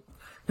at all.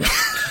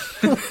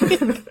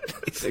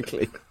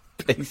 Basically.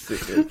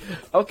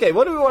 Okay,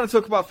 what do we want to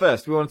talk about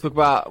first? Do we want to talk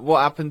about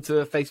what happened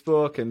to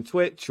Facebook and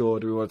Twitch, or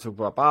do we want to talk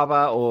about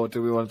Baba, or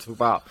do we want to talk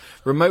about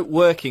remote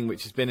working,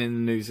 which has been in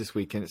the news this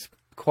week, and it's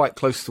quite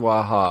close to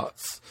our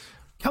hearts?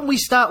 Can we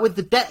start with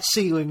the debt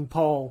ceiling,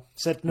 Paul?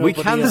 Said nobody.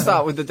 We can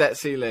start with the debt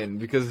ceiling,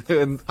 because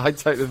I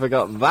totally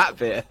forgot that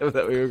bit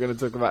that we were going to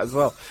talk about as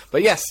well.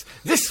 But yes,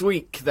 this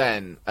week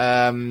then,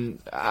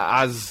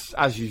 as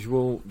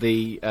usual,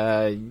 the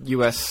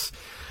US...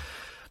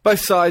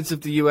 Both sides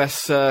of the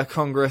US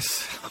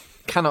Congress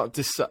cannot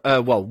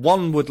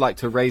one would like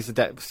to raise the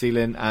debt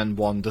ceiling and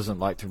one doesn't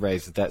like to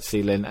raise the debt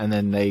ceiling, and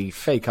then they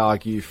fake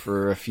argue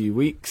for a few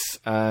weeks,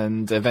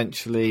 and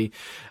eventually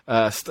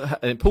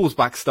it pulls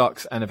back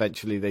stocks, and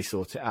eventually they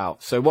sort it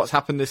out. So what's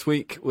happened this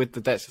week with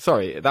the debt?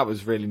 Sorry, that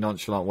was a really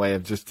nonchalant way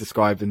of just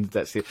describing the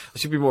debt ceiling. I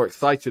should be more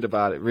excited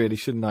about it, really,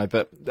 shouldn't I?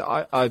 But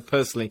I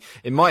personally,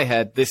 in my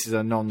head, this is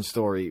a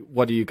non-story.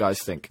 What do you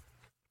guys think?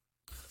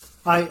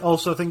 I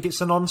also think it's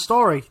a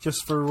non-story,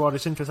 just for what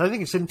it's interesting. I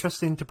think it's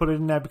interesting to put it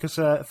in there because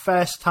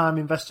first-time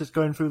investors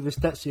going through this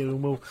debt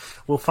ceiling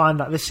will find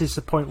that this is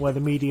the point where the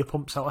media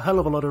pumps out a hell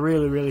of a lot of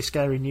really, really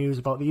scary news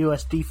about the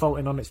US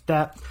defaulting on its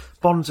debt.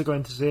 Bonds are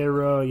going to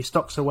zero. Your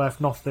stocks are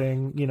worth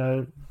nothing. You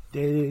know,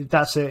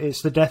 that's it.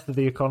 It's the death of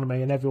the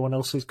economy, and everyone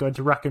else is going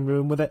to rack and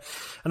ruin with it.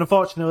 And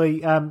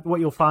unfortunately, what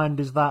you'll find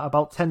is that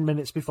about 10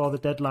 minutes before the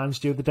deadline's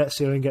due, the debt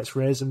ceiling gets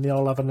raised, and they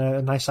all have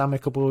a nice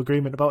amicable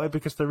agreement about it,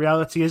 because the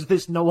reality is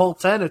there's no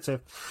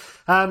alternative.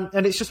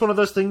 And it's just one of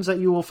those things that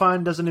you will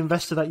find as an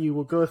investor that you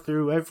will go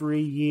through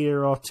every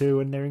year or two,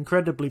 and they're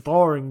incredibly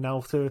boring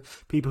now to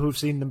people who've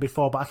seen them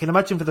before. But I can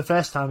imagine for the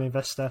first-time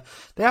investor,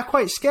 they are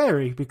quite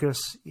scary,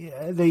 because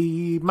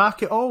the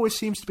market always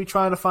seems to be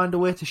trying to find a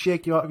way to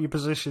shake you out of your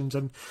positions,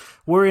 and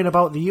worrying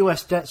about the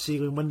US debt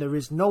ceiling when there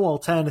is no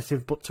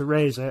alternative but to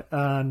raise it,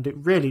 and it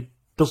really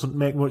doesn't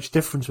make much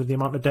difference with the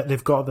amount of debt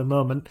they've got at the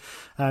moment.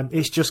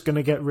 It's just going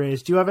to get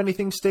raised. Do you have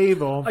anything,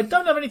 Steve? Or I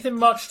don't have anything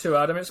much to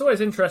add. I mean, it's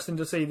always interesting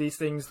to see these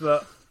things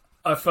that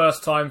are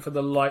first time for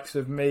the likes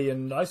of me,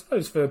 and I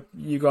suppose for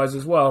you guys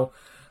as well,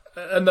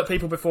 and that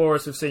people before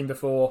us have seen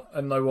before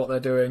and know what they're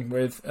doing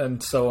with,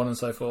 and so on and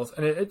so forth.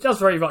 And it does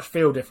very much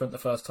feel different the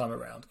first time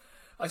around.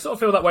 I sort of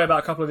feel that way about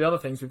a couple of the other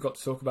things we've got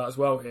to talk about as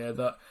well here,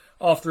 that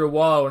after a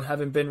while, and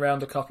having been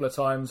round a couple of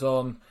times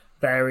on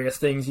various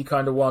things, you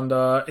kind of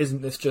wonder,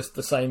 isn't this just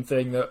the same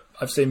thing that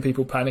I've seen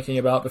people panicking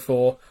about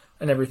before,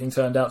 and everything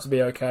turned out to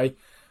be okay?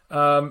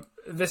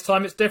 This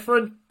time it's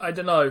different. I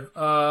don't know.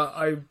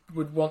 I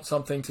would want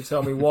something to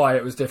tell me why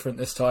it was different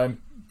this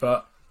time,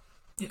 but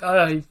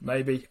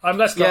maybe. I'm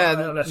less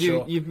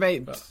sure. You've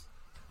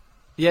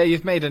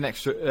made an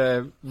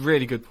extra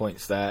really good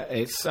points there.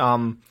 It's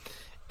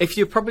if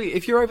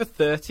you're over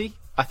 30,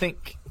 I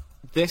think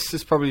this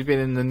has probably been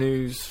in the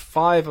news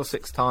 5 or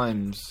 6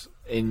 times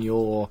in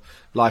your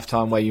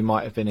lifetime where you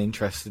might have been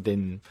interested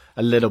in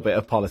a little bit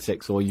of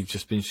politics, or you've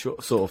just been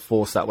sort of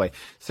forced that way.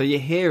 So you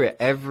hear it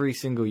every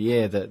single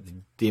year that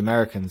the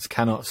Americans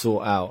cannot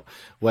sort out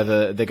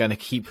whether they're going to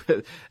keep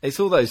it. It's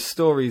all those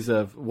stories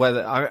of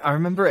whether I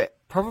remember it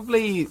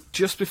probably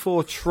just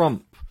before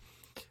Trump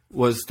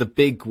was the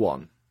big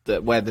one,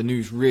 that where the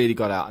news really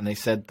got out, and they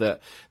said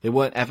that they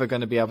weren't ever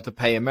going to be able to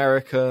pay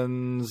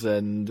Americans,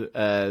 and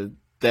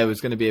there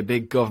was going to be a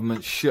big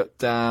government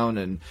shutdown,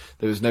 and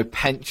there was no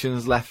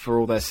pensions left for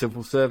all their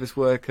civil service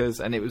workers,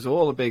 and it was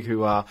all a big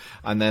hoo-ha.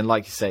 And then,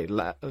 like you say,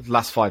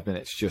 last 5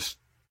 minutes just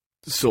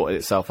sorted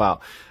itself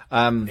out.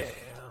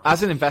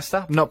 As an investor,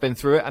 I've not been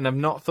through it, and I've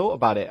not thought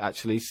about it,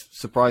 actually,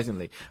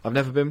 surprisingly. I've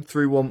never been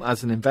through one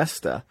as an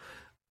investor,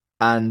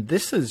 and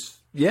this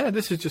has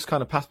just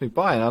kind of passed me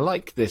by, and I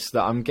like this,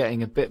 that I'm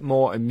getting a bit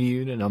more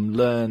immune, and I'm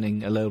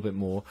learning a little bit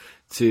more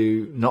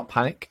to not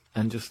panic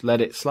and just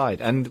let it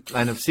slide. And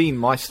I've seen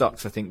my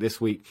stocks, I think,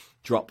 this week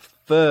drop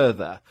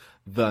further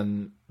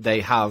than they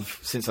have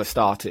since I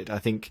started. I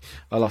think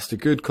I lost a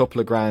good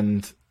couple of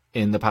grand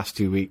in the past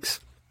 2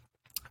 weeks,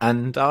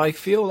 and I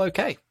feel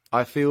okay.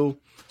 I feel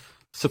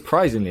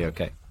surprisingly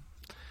okay.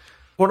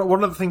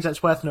 One of the things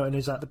that's worth noting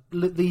is that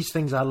these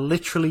things are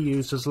literally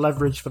used as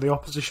leverage for the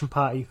opposition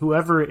party,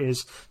 whoever it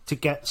is, to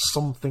get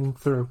something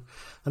through.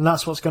 And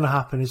that's what's going to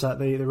happen, is that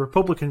the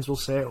Republicans will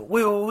say,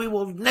 we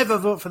will never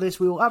vote for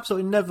this, we will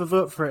absolutely never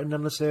vote for it. And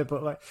then they'll say,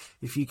 but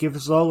if you give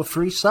us all a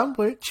free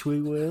sandwich,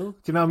 we will. Do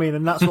you know what I mean?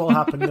 And that's what will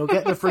happen. They'll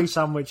get the free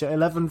sandwich at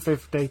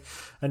 11.50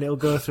 and it'll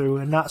go through.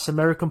 And that's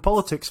American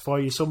politics for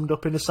you, summed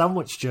up in a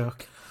sandwich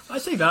joke. I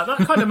see that. That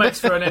kind of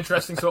makes for an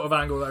interesting sort of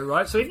angle, though,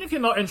 right? So even if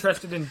you're not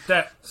interested in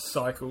debt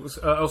ceilings,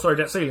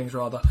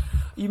 rather,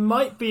 you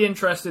might be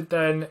interested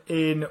then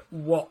in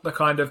what the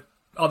kind of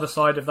other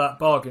side of that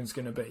bargain's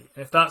going to be.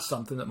 If that's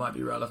something that might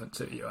be relevant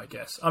to you, I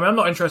guess. I mean, I'm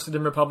not interested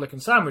in Republican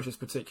sandwiches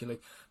particularly,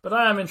 but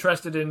I am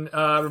interested in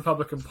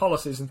Republican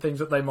policies and things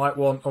that they might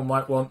want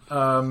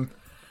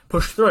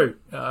pushed through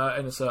in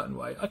a certain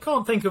way. I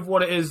can't think of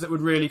what it is that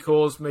would really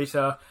cause me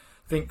to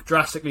think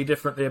drastically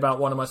differently about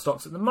one of my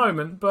stocks at the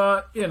moment,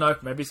 but,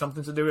 maybe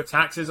something to do with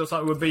taxes or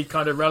something would be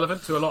kind of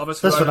relevant to a lot of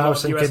us who own a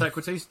lot of US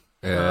equities.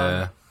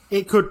 Yeah.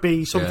 It could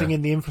be something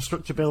in the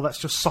infrastructure bill that's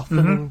just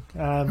softening,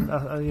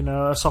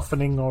 a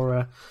softening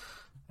or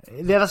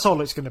that's all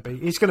it's going to be.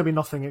 It's going to be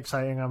nothing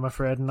exciting, I'm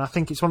afraid, and I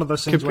think it's one of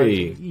those things where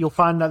you'll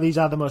find that these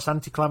are the most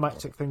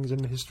anticlimactic things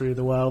in the history of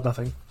the world, I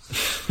think.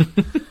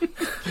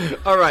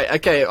 All right,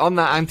 okay, on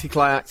that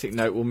anticlimactic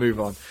note, we'll move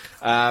on.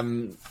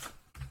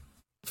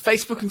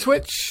 Facebook and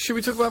Twitch. Should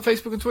we talk about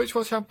Facebook and Twitch?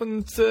 What's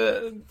happened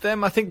to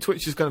them? I think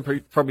Twitch is going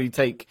to probably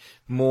take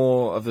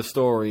more of the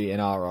story in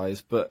our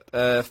eyes, but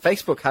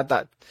Facebook had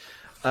that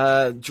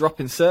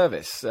drop in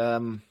service.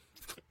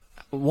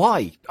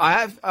 Why?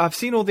 I've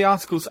seen all the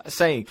articles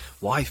saying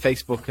why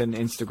Facebook and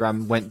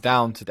Instagram went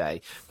down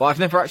today, but I've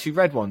never actually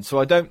read one, so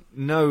I don't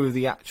know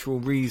the actual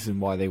reason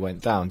why they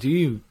went down. Do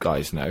you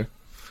guys know?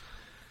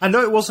 I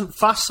know it wasn't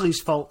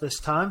Fastly's fault this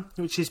time,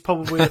 which is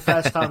probably the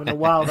first time in a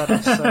while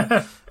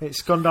that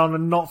it's gone down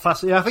and not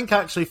Fastly. I think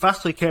actually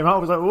Fastly came out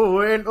and was like, "Oh,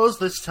 it ain't us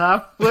this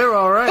time. We're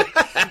all right."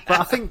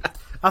 But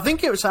I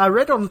think it was. I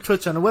read on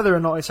Twitter, and whether or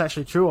not it's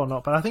actually true or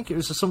not, but I think it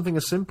was something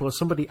as simple as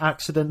somebody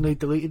accidentally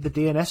deleted the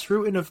DNS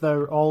routing of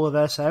all of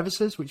their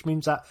services, which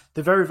means that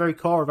the very, very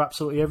core of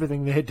absolutely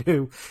everything they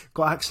do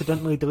got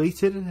accidentally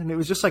deleted, and it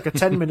was just like a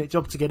 10-minute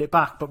job to get it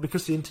back. But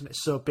because the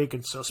internet's so big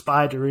and so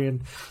spidery,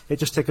 and it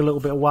just take a little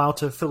bit of while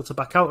to filter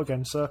back out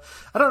again. So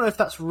I don't know if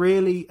that's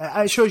really.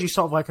 It shows you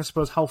sort of like, I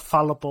suppose, how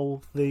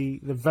fallible the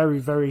very,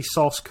 very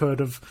source code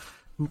of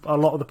a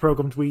lot of the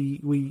programs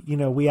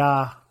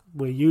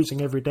we're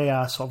using every day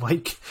are sort of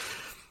like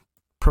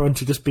prone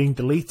to just being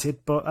deleted.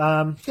 But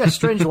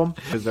strange one.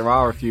 Because there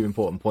are a few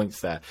important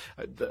points there.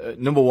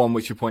 Number one,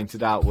 which you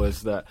pointed out,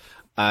 was that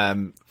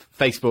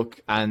Facebook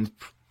and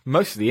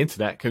most of the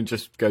internet can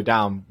just go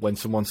down when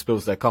someone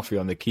spills their coffee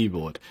on the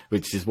keyboard,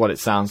 which is what it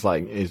sounds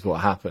like is what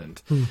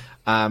happened.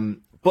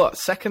 But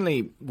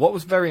secondly, what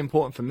was very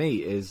important for me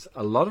is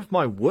a lot of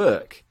my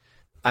work,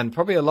 and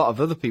probably a lot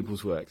of other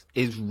people's work,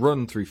 is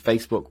run through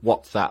Facebook,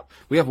 WhatsApp.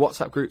 We have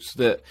WhatsApp groups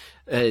that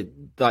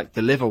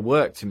deliver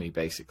work to me,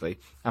 basically.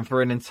 And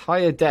for an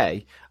entire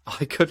day,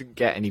 I couldn't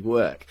get any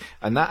work.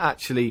 And that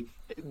actually,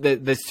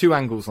 there's two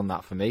angles on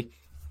that for me.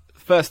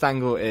 First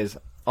angle is,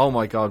 oh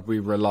my God, we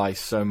rely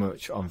so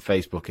much on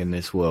Facebook in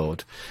this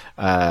world.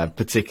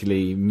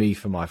 Particularly me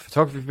for my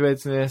photography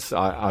business.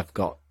 I've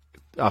got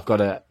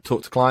to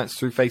talk to clients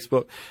through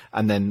Facebook.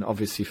 And then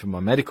obviously for my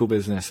medical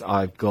business,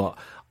 I've got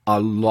a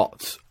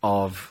lot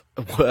of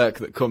work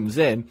that comes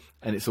in,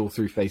 and it's all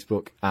through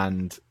Facebook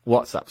and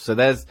WhatsApp. So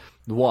there's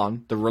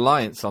one, the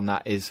reliance on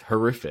that is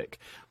horrific.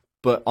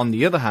 But on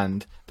the other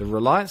hand, the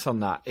reliance on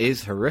that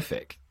is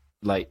horrific.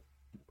 Like,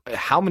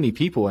 how many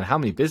people and how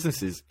many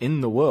businesses in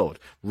the world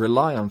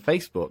rely on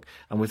Facebook?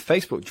 And with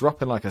Facebook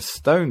dropping like a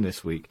stone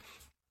this week,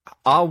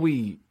 are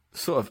we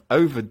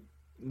overreacting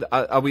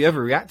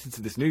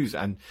to this news?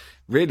 And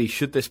really,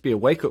 should this be a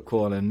wake-up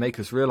call and make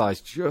us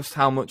realise just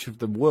how much of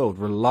the world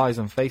relies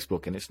on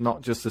Facebook, and it's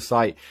not just a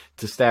site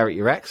to stare at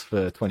your ex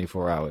for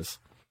 24 hours?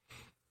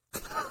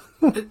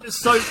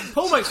 So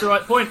Paul makes the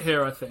right point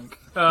here, I think.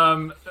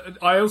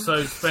 I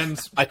also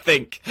spend...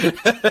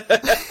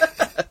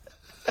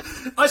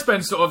 I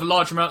spend sort of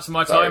large amounts of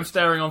my time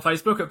staring on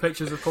Facebook at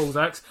pictures of Paul's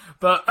ex,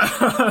 but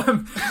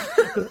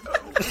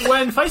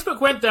when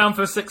Facebook went down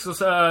for 6 or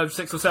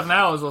 7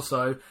 hours or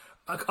so,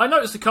 I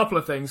noticed a couple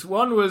of things.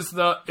 One was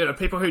that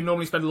people who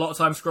normally spend a lot of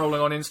time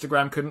scrolling on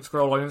Instagram couldn't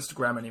scroll on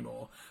Instagram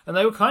anymore. And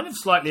they were kind of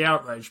slightly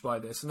outraged by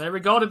this. And they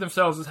regarded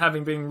themselves as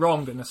having been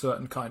wronged in a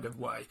certain kind of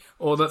way.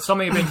 Or that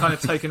something had been kind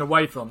of taken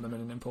away from them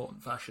in an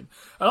important fashion.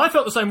 And I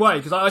felt the same way,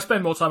 because I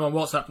spend more time on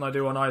WhatsApp than I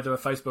do on either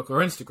Facebook or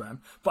Instagram.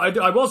 But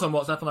I was on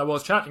WhatsApp and I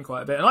was chatting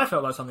quite a bit. And I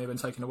felt like something had been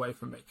taken away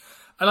from me.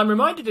 And I'm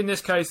reminded in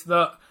this case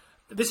that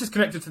this is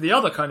connected to the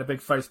other kind of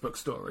big Facebook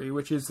story,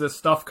 which is the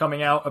stuff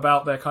coming out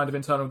about their kind of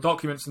internal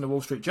documents in the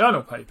Wall Street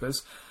Journal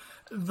papers,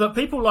 that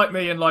people like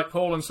me and like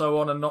Paul and so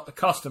on are not the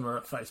customer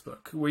at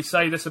Facebook. We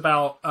say this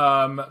about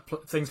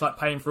things like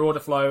paying for order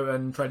flow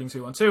and Trading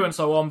 212 and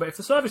so on, but if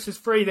the service is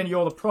free, then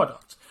you're the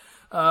product.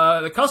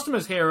 The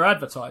customers here are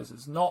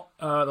advertisers, not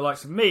the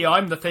likes of me.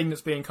 I'm the thing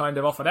that's being kind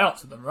of offered out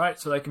to them, right?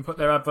 So they can put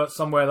their adverts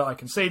somewhere that I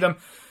can see them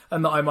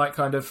and that I might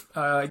kind of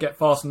get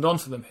fastened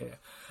onto them here.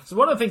 So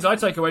one of the things I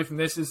take away from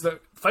this is that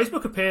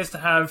Facebook appears to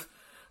have,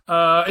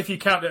 if you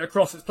count it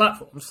across its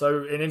platforms,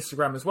 so in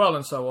Instagram as well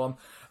and so on,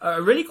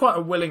 really quite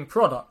a willing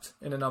product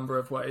in a number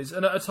of ways.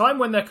 And at a time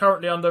when they're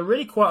currently under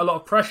really quite a lot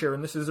of pressure,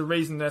 and this is the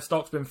reason their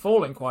stock's been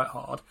falling quite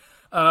hard,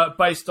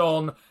 based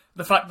on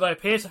the fact that they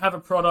appear to have a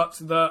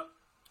product that,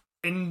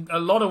 in a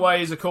lot of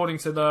ways, according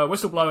to the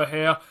whistleblower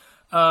here,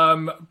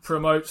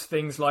 promotes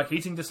things like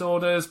eating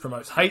disorders,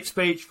 promotes hate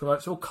speech,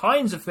 promotes all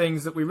kinds of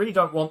things that we really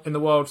don't want in the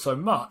world so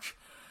much.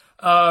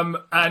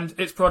 and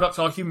its products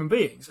are human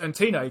beings and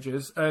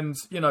teenagers and,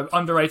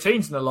 under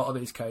 18s in a lot of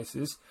these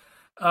cases.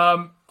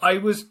 I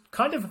was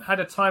kind of had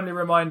a timely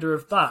reminder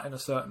of that in a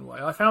certain way.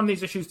 I found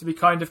these issues to be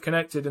kind of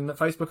connected in that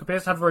Facebook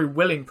appears to have a very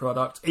willing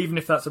product, even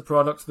if that's a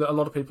product that a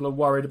lot of people are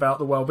worried about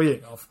the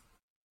well-being of.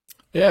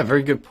 Yeah,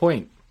 very good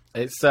point.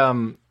 It's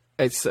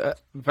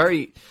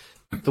very...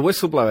 The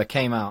whistleblower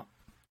came out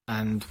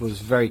and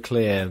was very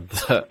clear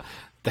that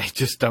they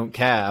just don't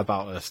care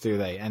about us, do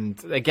they?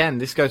 And again,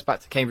 this goes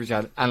back to Cambridge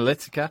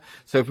Analytica.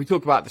 So if we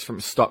talk about this from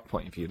a stock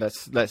point of view,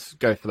 let's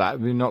go for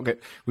that.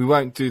 We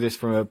won't do this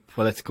from a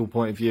political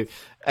point of view.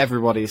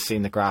 Everybody has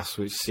seen the graphs,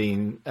 has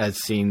seen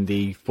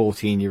the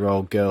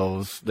 14-year-old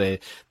girls, the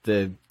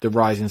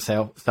rise in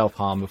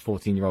self-harm of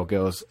 14-year-old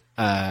girls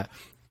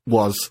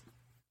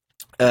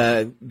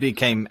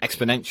became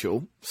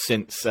exponential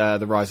since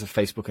the rise of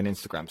Facebook and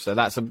Instagram. So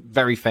that's a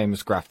very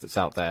famous graph that's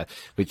out there,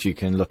 which you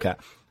can look at.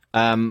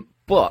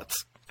 But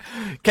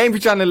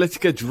Cambridge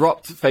Analytica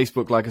dropped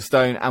Facebook like a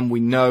stone, and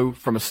we know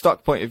from a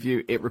stock point of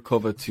view, it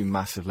recovered to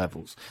massive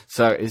levels.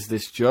 So is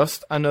this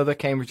just another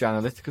Cambridge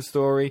Analytica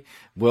story?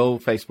 Will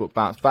Facebook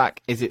bounce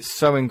back? Is it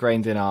so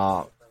ingrained in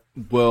our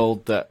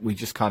world that we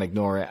just can't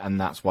ignore it,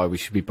 and that's why we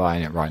should be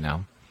buying it right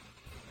now?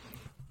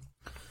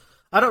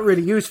 I don't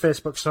really use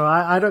Facebook, so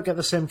I don't get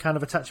the same kind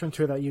of attachment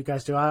to it that you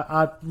guys do.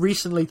 I've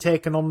recently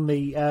taken on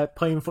the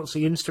Playing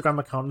Footsie Instagram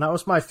account, and that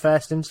was my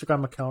first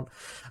Instagram account,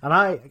 and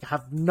I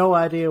have no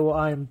idea what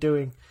I am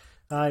doing.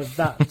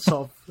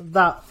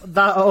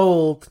 That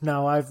old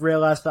now. I've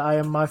realised that I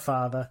am my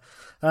father.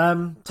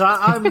 So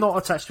I'm not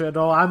attached to it at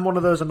all. I'm one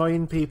of those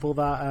annoying people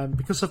that,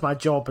 because of my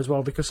job as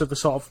well, because of the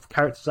sort of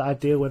characters that I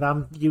deal with,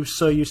 I'm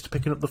so used to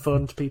picking up the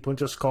phone to people and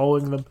just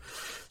calling them.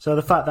 So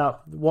the fact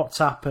that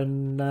WhatsApp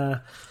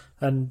and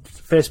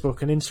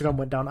Facebook and Instagram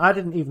went down, I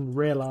didn't even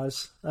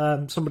realise.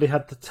 Somebody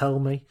had to tell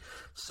me.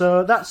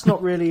 So that's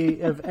not really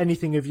of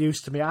anything of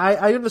use to me.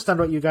 I understand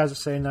what you guys are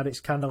saying, that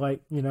it's kind of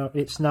like,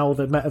 it's now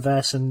the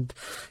metaverse and,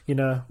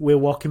 we're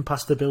walking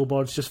past the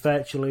billboards just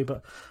virtually.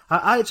 But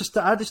I just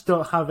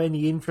don't have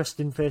any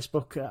interest in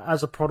Facebook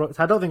as a product.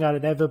 I don't think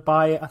I'd ever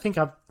buy it. I think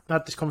I've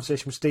had this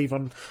conversation with Steve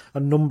on a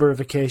number of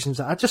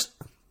occasions. I just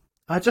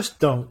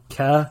don't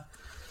care.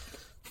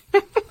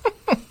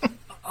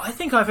 I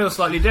think I feel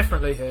slightly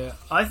differently here.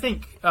 I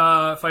think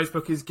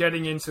Facebook is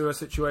getting into a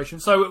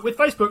situation. So with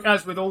Facebook,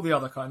 as with all the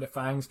other kind of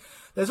FANGs,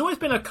 there's always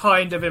been a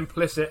kind of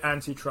implicit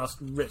antitrust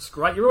risk,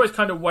 right? You're always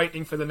kind of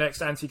waiting for the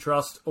next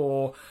antitrust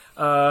or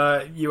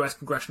US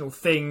congressional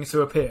thing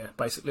to appear,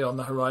 basically, on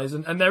the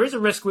horizon. And there is a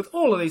risk with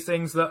all of these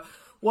things that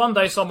one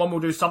day someone will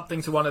do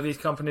something to one of these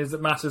companies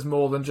that matters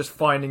more than just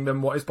finding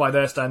them what is, by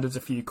their standards,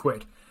 a few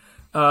quid.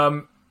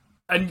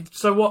 And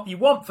so what you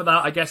want for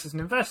that, I guess, as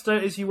an investor,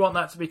 is you want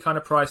that to be kind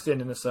of priced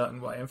in a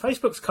certain way. And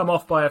Facebook's come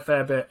off by a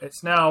fair bit.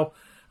 It's now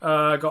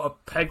got a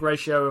PEG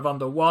ratio of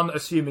under 1,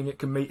 assuming it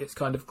can meet its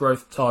kind of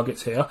growth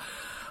targets here.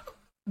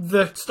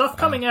 The stuff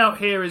coming out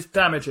here is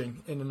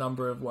damaging in a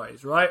number of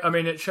ways, right? I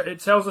mean, it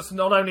tells us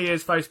not only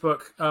is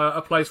Facebook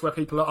a place where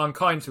people are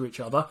unkind to each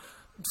other,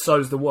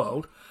 so's the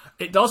world.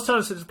 It does tell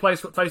us it's a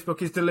place where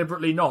Facebook is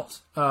deliberately not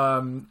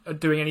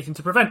doing anything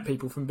to prevent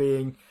people from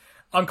being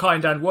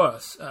unkind and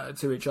worse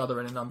to each other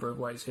in a number of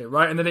ways here,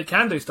 right? And that it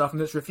can do stuff,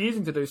 and it's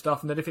refusing to do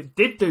stuff, and that if it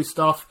did do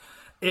stuff,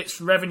 its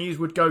revenues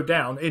would go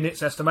down in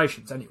its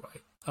estimations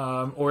anyway,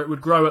 or it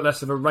would grow at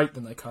less of a rate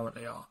than they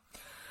currently are.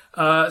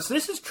 So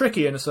this is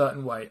tricky in a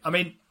certain way. I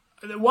mean,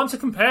 one to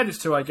compare this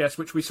to, I guess,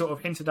 which we sort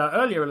of hinted at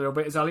earlier a little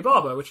bit, is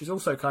Alibaba, which is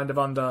also kind of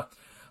under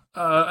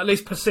at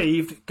least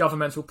perceived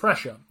governmental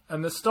pressure.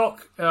 And the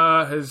stock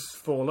has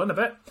fallen a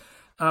bit,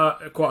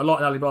 quite a lot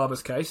in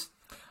Alibaba's case.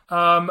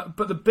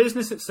 But the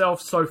business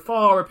itself so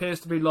far appears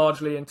to be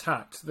largely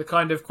intact. The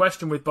kind of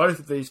question with both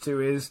of these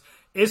two is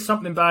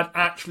something bad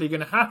actually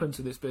going to happen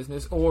to this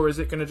business, or is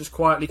it going to just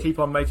quietly keep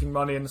on making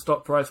money and the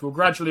stock price will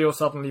gradually or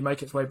suddenly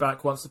make its way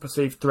back once the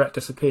perceived threat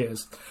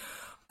disappears?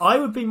 I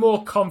would be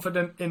more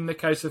confident in the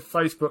case of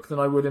Facebook than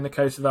I would in the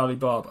case of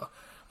Alibaba.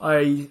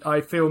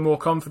 I feel more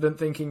confident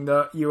thinking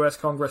that US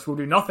Congress will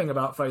do nothing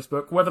about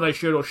Facebook. Whether they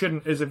should or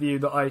shouldn't is a view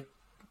that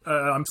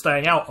I'm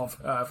staying out of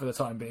for the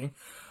time being.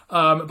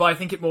 But I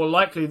think it more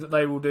likely that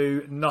they will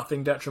do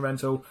nothing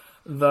detrimental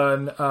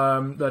than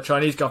the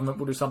Chinese government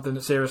will do something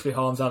that seriously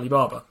harms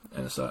Alibaba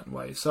in a certain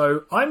way.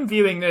 So I'm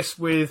viewing this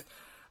with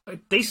a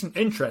decent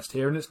interest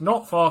here, and it's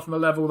not far from a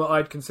level that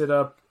I'd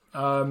consider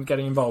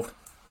getting involved.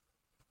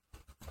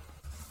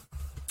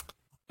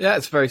 Yeah,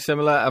 it's very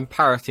similar. I'm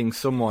parroting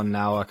someone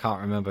now. I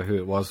can't remember who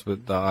it was,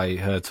 but that I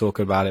heard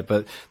talking about it.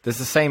 But there's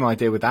the same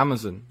idea with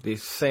Amazon. The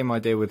same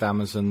idea with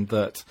Amazon,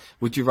 that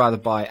would you rather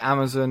buy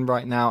Amazon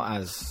right now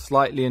as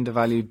slightly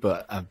undervalued,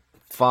 but a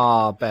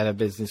far better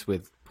business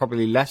with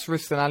probably less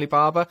risk than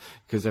Alibaba,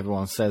 because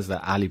everyone says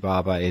that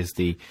Alibaba is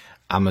the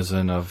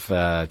Amazon of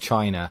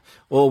China,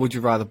 or would you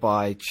rather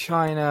buy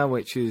China,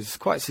 which is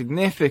quite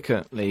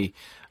significantly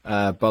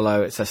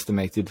below its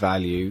estimated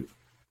value,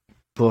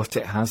 but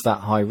it has that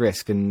high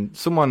risk? And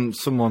someone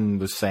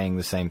was saying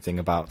the same thing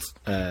about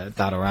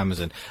that or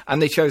Amazon,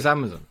 and they chose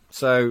Amazon.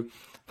 So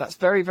That's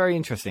very, very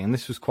interesting. And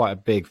this was quite a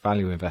big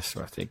value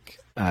investor, I think,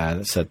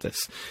 that said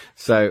this.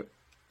 So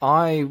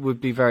I would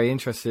be very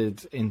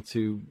interested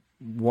into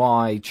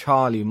why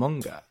Charlie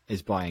Munger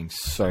is buying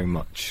so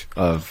much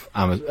of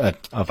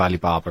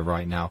Alibaba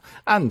right now,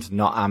 and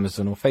not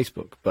Amazon or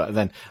Facebook. But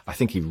then I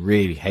think he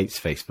really hates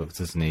Facebook,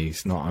 doesn't he?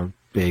 He's not a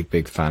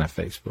big fan of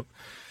Facebook.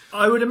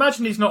 I would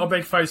imagine he's not a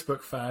big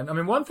Facebook fan. I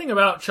mean, one thing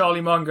about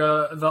Charlie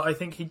Munger that I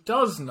think he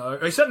does know,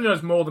 he certainly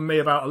knows more than me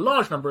about a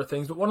large number of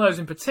things, but one of those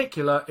in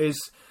particular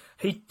is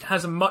he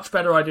has a much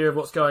better idea of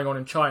what's going on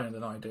in China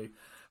than I do.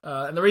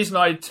 And the reason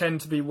I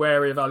tend to be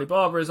wary of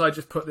Alibaba is I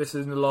just put this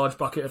in a large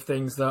bucket of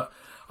things that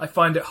I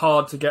find it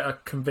hard to get a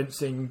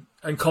convincing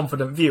and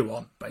confident view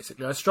on,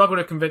 basically. I struggle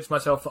to convince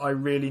myself that I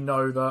really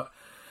know that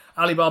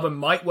Alibaba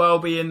might well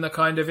be in the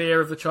kind of ear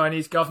of the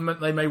Chinese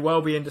government. They may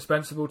well be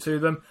indispensable to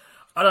them.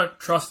 I don't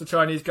trust the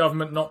Chinese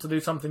government not to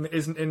do something that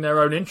isn't in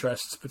their own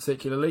interests,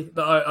 particularly.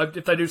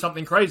 If they do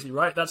something crazy,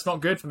 right, that's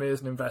not good for me as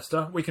an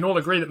investor. We can all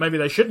agree that maybe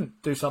they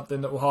shouldn't do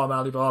something that will harm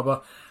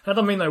Alibaba. That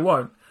doesn't mean they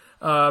won't.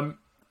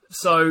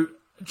 So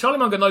Charlie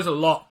Munger knows a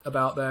lot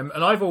about them,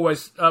 and I've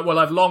always,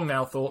 I've long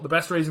now thought the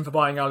best reason for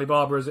buying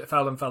Alibaba as it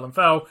fell and fell and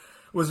fell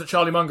was that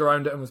Charlie Munger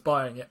owned it and was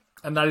buying it.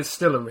 And that is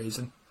still a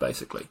reason,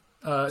 basically.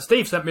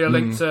 Steve sent me a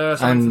link to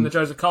something from the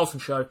Joseph Carlson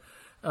show,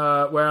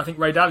 where I think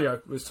Ray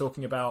Dalio was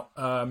talking about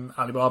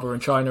Alibaba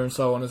and China and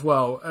so on as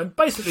well. And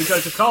basically,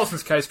 Joseph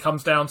Carlson's case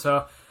comes down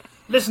to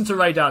listen to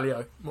Ray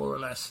Dalio, more or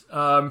less.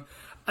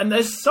 And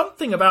there's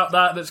something about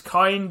that that's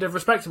kind of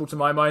respectable to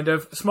my mind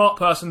of a smart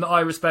person that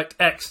I respect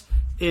X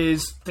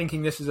is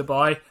thinking this is a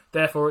buy,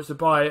 therefore it's a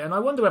buy. And I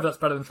wonder whether that's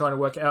better than trying to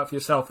work it out for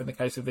yourself in the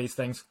case of these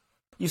things.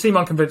 You seem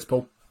unconvinced,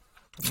 Paul.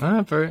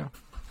 Very.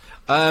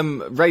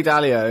 Ray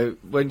Dalio,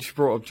 when she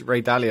brought up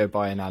Ray Dalio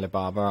buying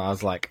Alibaba, I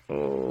was like,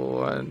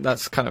 oh,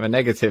 that's kind of a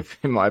negative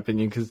in my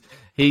opinion, because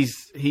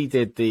he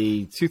did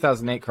the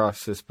 2008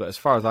 crisis, but as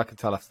far as I could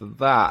tell after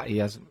that, he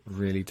hasn't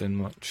really done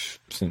much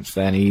since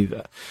then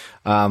either.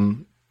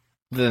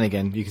 Then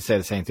again, you could say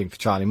the same thing for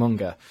Charlie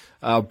Munger.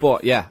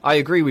 But yeah, I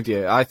agree with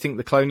you. I think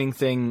the cloning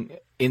thing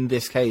in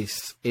this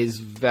case is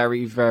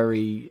very,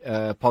 very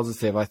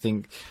positive. I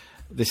think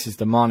this is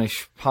the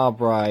Manish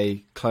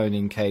Parbrai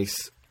cloning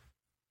case,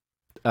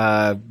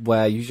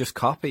 where you just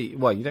copy.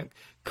 Well, you don't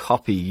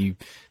copy. You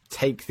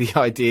take the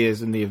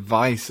ideas and the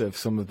advice of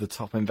some of the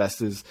top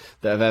investors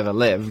that have ever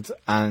lived,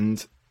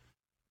 and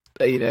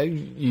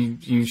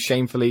you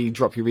shamefully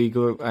drop your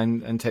ego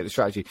and take the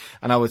strategy.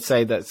 And I would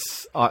say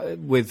that's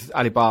with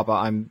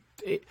Alibaba,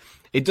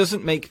 it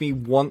doesn't make me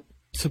want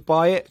to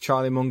buy it,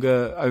 Charlie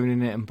Munger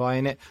owning it and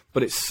buying it,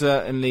 but it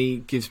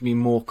certainly gives me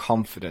more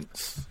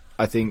confidence.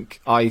 I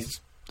think I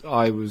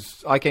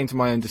came to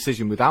my own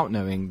decision without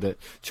knowing that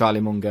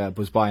Charlie Munger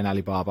was buying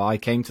Alibaba. I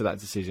came to that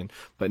decision,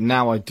 but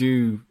now I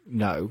do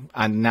know,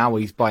 and now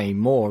he's buying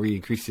more. He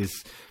increased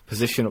his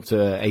position up to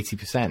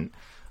 80%.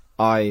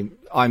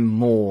 I'm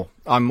more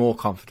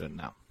confident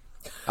now.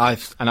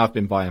 I've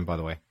been buying, by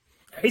the way.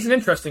 He's an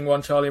interesting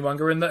one, Charlie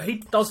Munger, in that he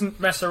doesn't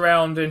mess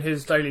around in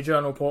his daily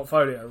journal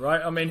portfolio,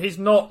 right? I mean, he's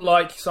not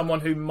like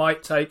someone who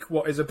might take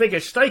what is a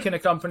biggish stake in a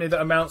company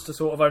that amounts to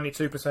sort of only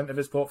 2% of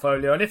his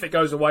portfolio, and if it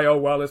goes away, oh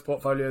well, his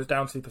portfolio is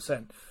down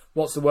 2%.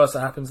 What's the worst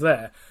that happens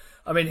there?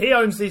 I mean, he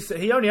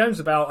only owns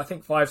about, I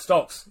think, 5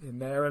 stocks in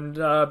there, and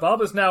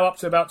Barber's now up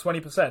to about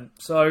 20%.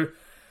 So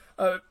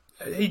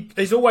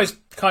he's always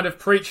kind of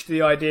preached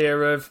the idea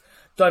of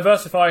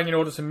diversifying in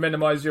order to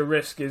minimise your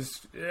risk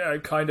is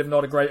kind of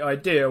not a great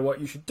idea.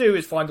 What you should do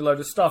is find a load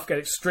of stuff, get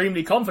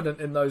extremely confident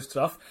in those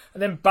stuff,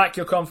 and then back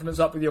your confidence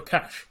up with your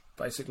cash,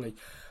 basically.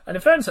 And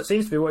in fairness, that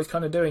seems to be what he's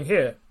kind of doing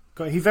here.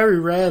 He very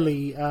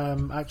rarely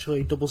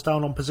actually doubles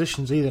down on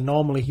positions either.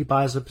 Normally he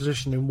buys a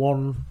position in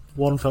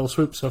one fell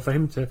swoop. So for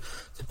him to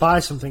buy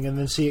something and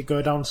then see it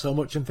go down so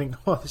much and think,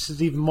 oh, this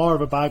is even more of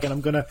a bargain,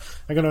 I'm gonna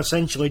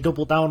essentially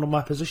double down on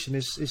my position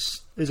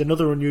is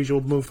another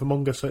unusual move for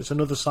Munger. So it's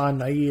another sign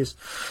that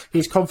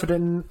he's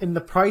confident in the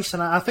price.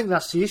 And I think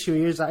that's the issue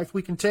here, is that if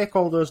we can take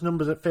all those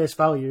numbers at face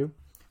value,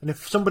 and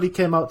if somebody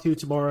came out to you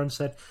tomorrow and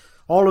said,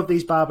 all of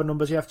these Barber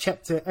numbers, you have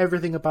checked it,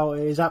 everything about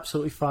it is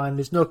absolutely fine,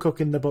 there's no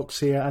cook in the books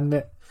here,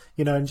 and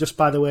and just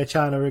by the way,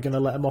 China are going to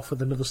let him off with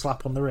another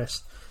slap on the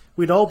wrist,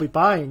 we'd all be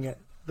buying it.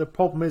 The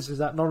problem is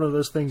that none of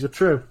those things are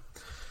true.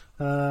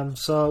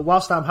 So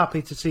whilst I'm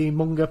happy to see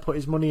Munger put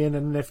his money in,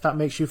 and if that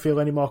makes you feel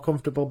any more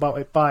comfortable about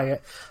it, buy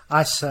it,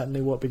 I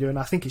certainly won't be doing.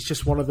 I think it's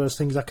just one of those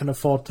things I can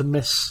afford to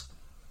miss.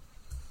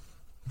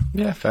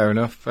 Yeah, fair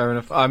enough.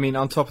 I mean,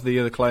 on top of the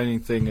other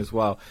cloning thing as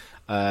well,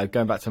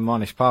 going back to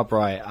Manish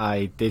Parbrai,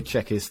 I did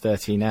check his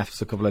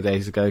 13Fs a couple of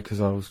days ago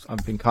because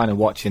I've been kind of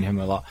watching him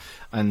a lot,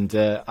 and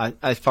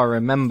if I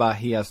remember,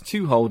 he has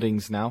 2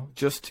 holdings now,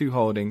 just 2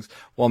 holdings,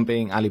 one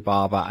being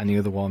Alibaba and the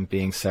other one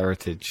being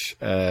Seritage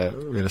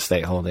real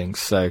estate holdings.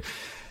 So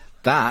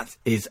that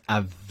is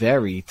a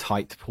very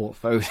tight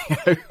portfolio.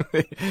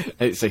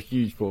 It's a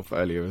huge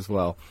portfolio as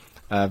well.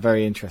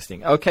 Very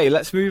interesting. Okay,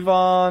 let's move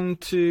on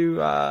to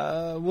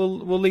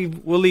we'll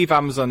leave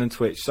Amazon and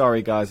Twitch.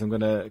 Sorry guys, I'm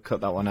going to cut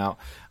that one out.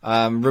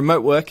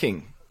 Remote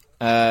working.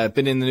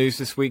 Been in the news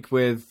this week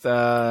with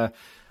a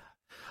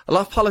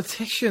lot of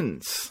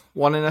politicians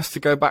wanting us to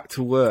go back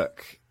to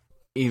work,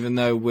 even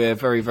though we're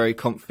very, very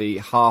comfy,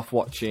 half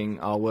watching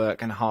our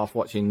work and half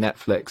watching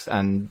Netflix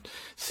and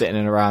sitting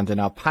around in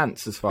our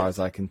pants, as far as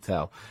I can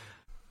tell.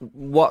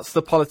 What's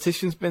the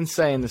politicians been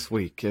saying this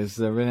week? Has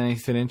there been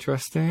anything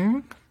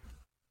interesting?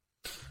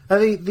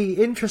 The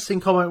interesting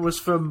comment was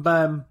from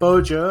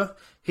Bojo.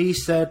 He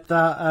said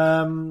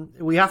that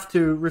we have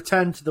to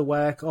return to the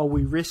work or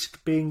we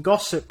risk being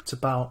gossiped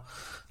about.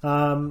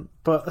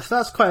 But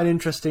that's quite an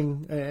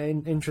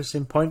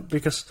interesting point,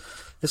 because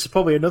this is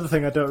probably another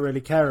thing I don't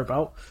really care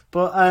about.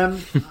 But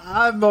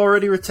I've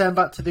already returned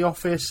back to the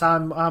office.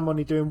 I'm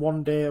only doing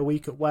 1 day a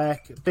week at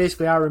work.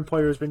 Basically, our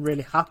employer has been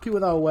really happy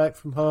with our work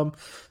from home.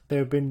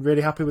 They've been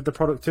really happy with the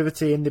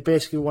productivity, and they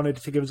basically wanted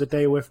to give us a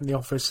day away from the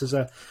office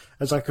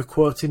as like a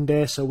quoting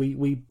day. So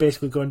we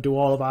basically go and do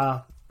all of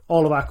our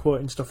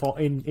quoting stuff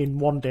in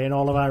 1 day and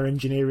all of our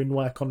engineering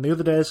work on the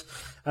other days.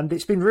 And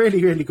it's been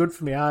really, really good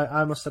for me.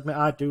 I must admit,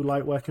 I do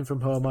like working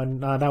from home,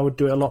 and I would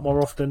do it a lot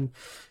more often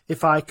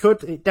if I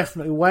could. It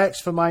definitely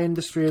works for my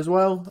industry as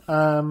well.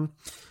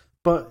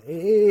 But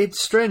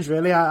it's strange,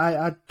 really.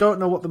 I don't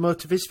know what the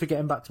motive is for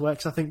getting back to work,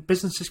 'cause I think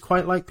businesses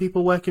quite like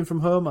people working from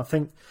home. I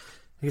think,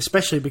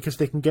 especially because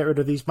they can get rid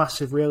of these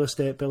massive real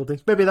estate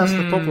buildings. Maybe that's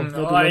the problem.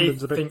 Maybe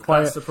London's a bit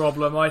quiet. That's the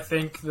problem. I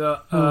think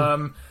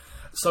that...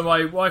 So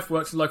my wife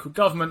works in local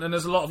government, and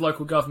there's a lot of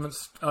local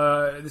governments,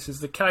 this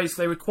is the case.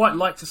 They would quite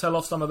like to sell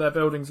off some of their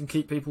buildings and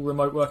keep people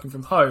remote working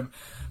from home.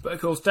 But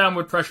of course,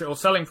 downward pressure or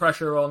selling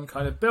pressure on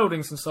kind of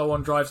buildings and so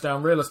on drives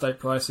down real estate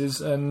prices,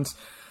 and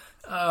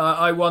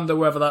I wonder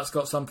whether that's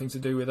got something to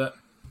do with it.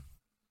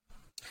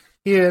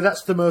 Yeah,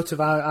 that's the motive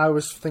I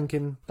was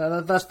thinking.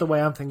 That's the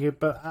way I'm thinking.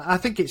 But I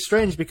think it's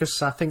strange,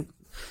 because I think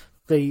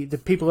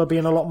the people are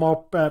being a lot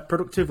more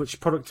productive, which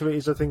productivity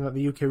is a thing that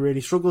the UK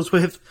really struggles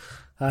with.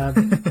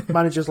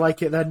 Managers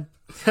like it, then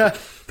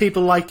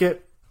people like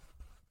it.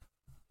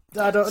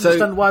 I don't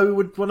understand why we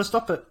would want to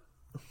stop it.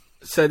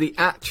 So the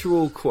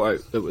actual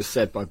quote that was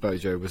said by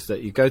Bojo was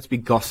that you're going to be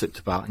gossiped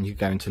about and you're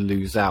going to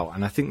lose out.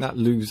 And I think that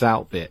lose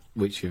out bit,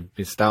 which you've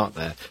missed out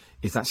there,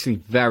 is actually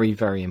very,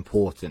 very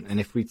important. And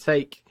if we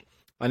take...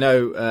 I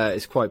know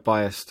it's quite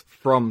biased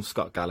from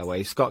Scott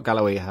Galloway. Scott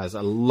Galloway has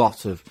a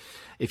lot of...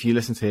 If you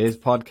listen to his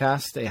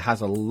podcast, it has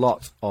a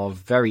lot of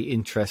very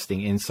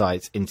interesting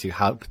insights into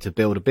how to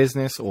build a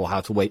business or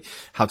how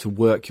to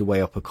work your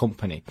way up a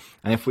company.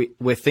 And if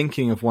we're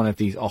thinking of one of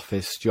these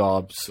office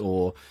jobs,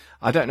 or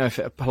I don't know if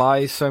it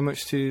applies so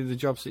much to the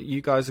jobs that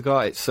you guys have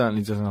got. It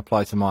certainly doesn't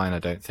apply to mine, I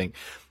don't think.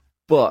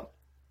 But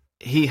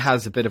he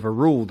has a bit of a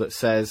rule that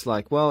says,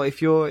 like, well,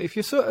 if you're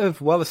sort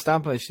of well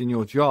established in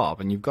your job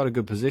and you've got a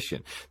good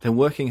position, then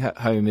working at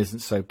home isn't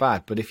so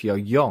bad. But if you're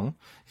young,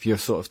 if you're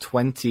sort of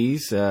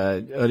 20s,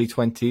 early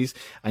 20s,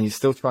 and you're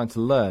still trying to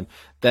learn,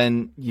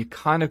 then you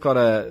kind of got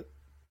to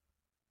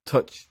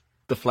touch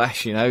the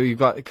flesh, you know. You've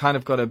got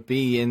to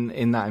be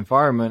in that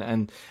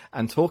environment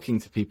and talking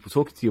to people,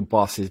 talking to your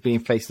bosses, being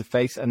face to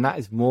face, and that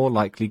is more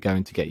likely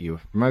going to get you a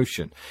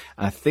promotion.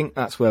 And I think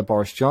that's where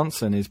Boris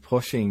Johnson is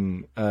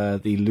pushing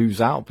the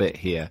lose out bit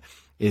here.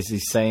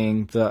 He's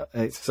saying that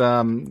it's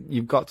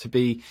you've got to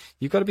be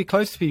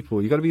close to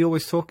people, you've got to be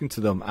always talking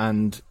to them,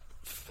 and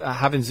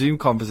having Zoom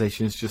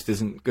conversations just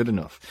isn't good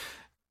enough.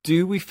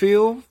 Do we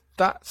feel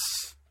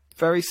that's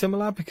very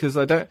similar? Because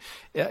I don't,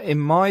 in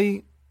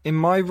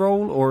my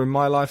role or in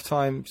my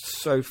lifetime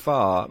so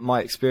far,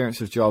 my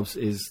experience of jobs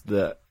is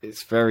that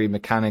it's very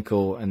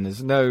mechanical and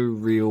there's no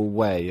real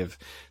way of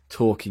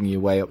talking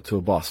your way up to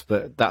a boss.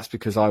 But that's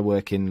because I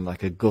work in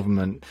like a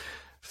government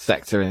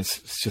sector, and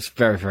it's just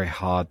very, very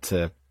hard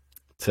to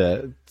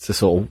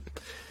sort of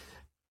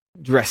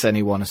dress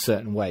anyone a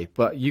certain way.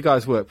 But you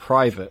guys work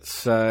private,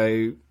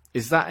 so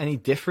is that any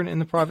different in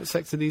the private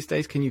sector these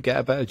days? Can you get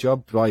a better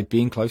job by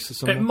being close to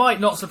someone? It might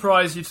not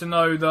surprise you to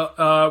know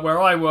that where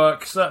I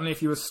work, certainly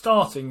if you were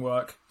starting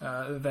work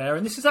there,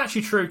 and this is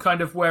actually true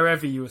kind of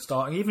wherever you were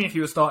starting, even if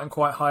you were starting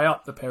quite high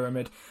up the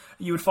pyramid,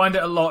 you would find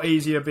it a lot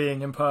easier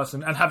being in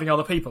person and having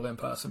other people in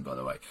person, by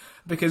the way.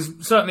 Because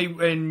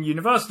certainly in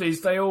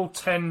universities, they all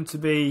tend to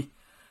be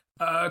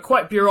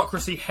quite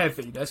bureaucracy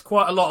heavy. There's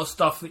quite a lot of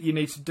stuff that you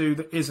need to do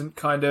that isn't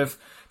kind of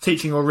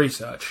teaching or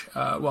research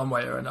one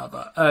way or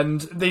another.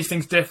 And these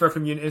things differ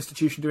from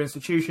institution to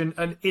institution.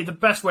 And the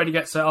best way to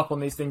get set up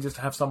on these things is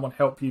to have someone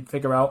help you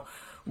figure out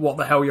what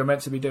the hell you're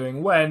meant to be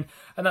doing when.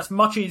 And that's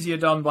much easier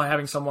done by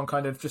having someone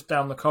kind of just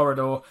down the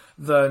corridor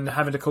than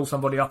having to call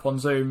somebody up on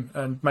Zoom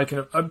and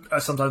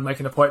sometimes make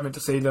an appointment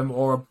to see them,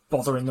 or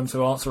bothering them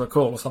to answer a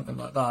call or something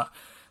like that.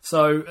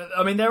 So,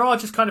 I mean, there are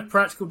just kind of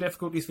practical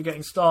difficulties for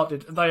getting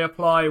started. They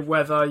apply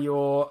whether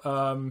you're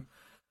starting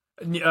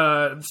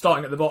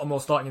at the bottom or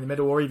starting in the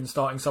middle, or even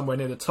starting somewhere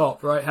near the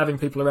top, right? Having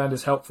people around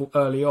is helpful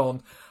early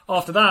on.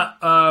 After that,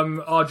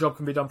 our job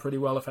can be done pretty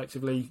well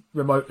effectively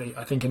remotely,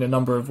 I think, in a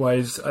number of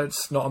ways.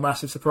 It's not a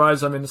massive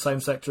surprise. I'm in the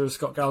same sector as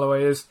Scott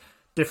Galloway is.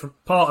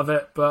 Different part of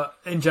it, but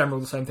in general,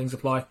 the same things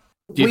apply.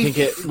 Do you think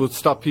it will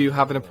stop you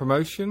having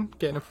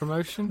getting a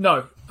promotion?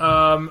 No.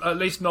 At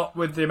least not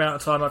with the amount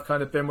of time I've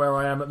kind of been where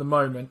I am at the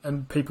moment,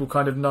 and people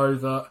kind of know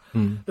that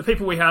the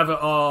people we have at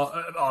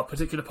our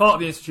particular part of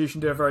the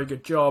institution do a very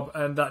good job,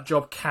 and that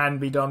job can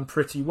be done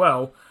pretty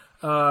well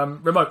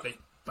remotely,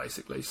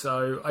 basically.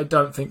 So I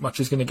don't think much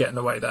is going to get in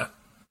the way there.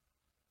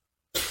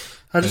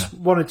 I just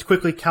wanted to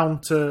quickly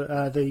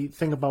counter the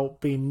thing about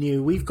being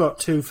new. We've got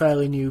two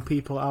fairly new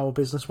people at our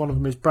business. One of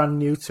them is brand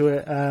new to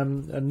it,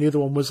 and the other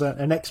one was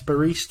an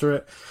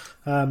ex-barista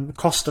at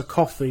Costa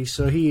Coffee.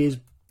 So he is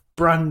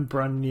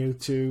brand new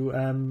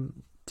to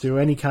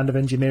any kind of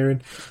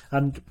engineering.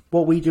 And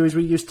what we do is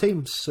we use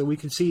Teams, so we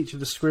can see each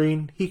other's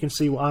screen. He can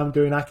see what I'm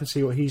doing, I can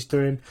see what he's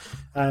doing.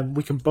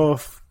 We can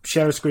both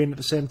share a screen at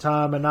the same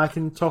time, and I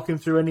can talk him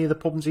through any of the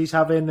problems he's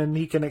having, and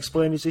he can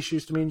explain his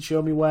issues to me and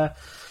show me where,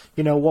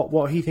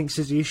 what he thinks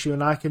is the issue,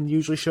 and I can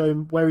usually show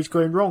him where he's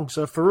going wrong.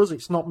 So for us,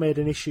 it's not made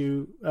an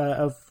issue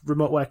of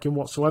remote working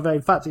whatsoever.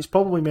 In fact, it's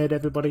probably made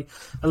everybody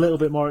a little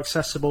bit more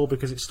accessible,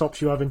 because it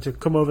stops you having to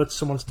come over to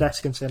someone's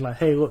desk and say, like,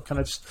 hey, look, can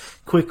I just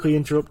quickly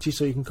interrupt you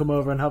so you can come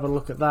over and have a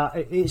look at that?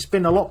 It's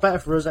been a lot better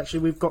for us, actually.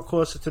 We've got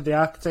closer to the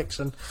architects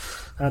and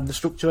the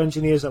structural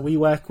engineers that we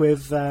work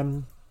with.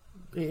 For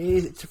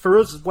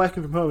us,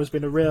 working from home has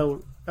been a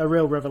real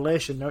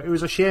revelation. Now, it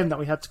was a shame that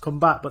we had to come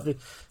back, but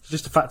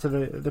just the fact of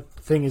the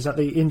thing is that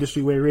the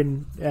industry we're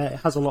in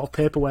has a lot of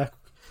paperwork.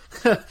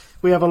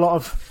 We have a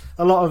lot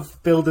of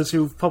builders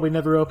who've probably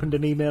never opened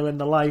an email in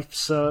their life,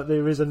 so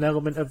there is an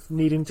element of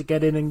needing to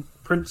get in and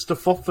print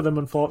stuff off for them,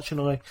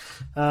 unfortunately.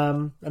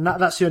 And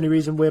that's the only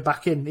reason we're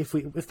back in.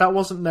 If that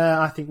wasn't there,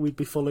 I think we'd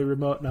be fully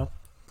remote now.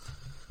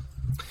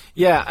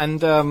 Yeah,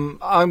 and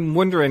I'm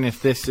wondering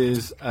if this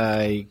is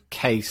a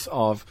case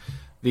of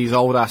these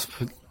old ass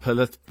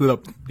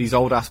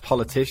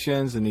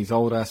politicians and these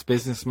old ass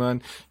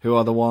businessmen who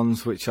are the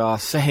ones which are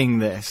saying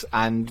this,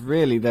 and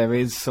really there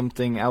is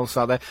something else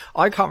out there.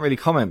 I can't really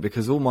comment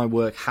because all my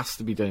work has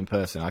to be done in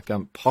person. I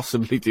can't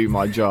possibly do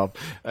my job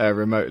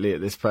remotely at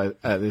this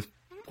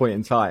point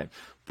in time.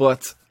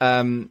 But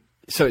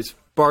so it's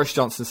Boris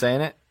Johnson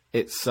saying it.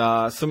 It's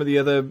some of the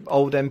other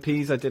old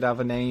MPs. I did have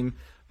a name.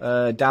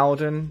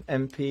 Dowden,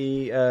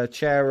 MP,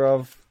 chair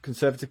of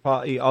Conservative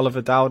Party,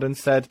 Oliver Dowden,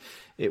 said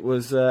it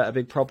was a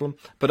big problem.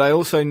 But I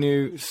also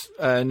know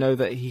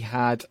that he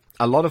had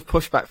a lot of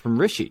pushback from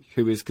Rishi,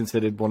 who is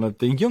considered one of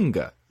the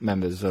younger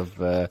members of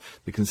the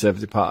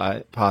Conservative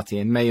Party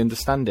and may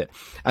understand it.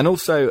 And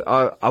also,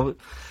 I was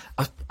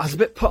a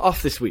bit put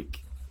off this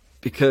week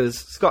because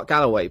Scott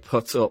Galloway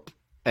put up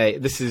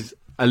this is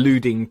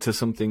alluding to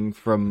something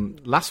from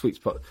last week's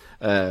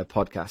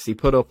podcast. He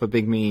put up a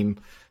big meme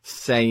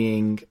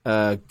saying,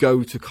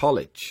 go to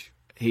college.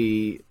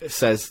 He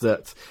says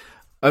that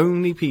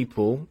only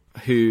people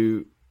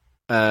who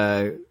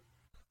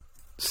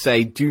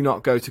say do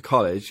not go to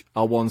college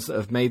are ones that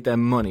have made their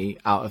money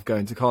out of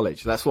going to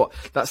college. That's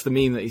the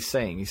meme that he's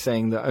saying. He's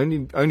saying that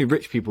only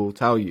rich people will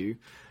tell you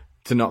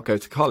to not go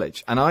to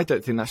college. And I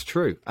don't think that's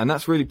true. And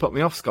that's really put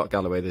me off Scott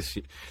Galloway this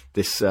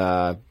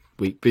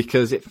week,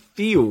 because it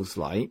feels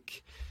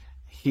like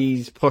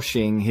he's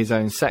pushing his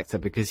own sector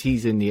because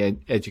he's in the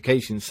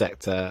education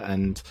sector.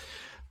 And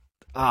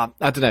I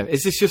don't know,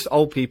 is this just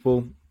old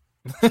people?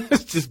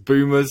 It's just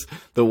boomers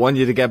that want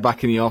you to get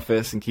back in the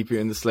office and keep you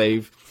in the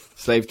slave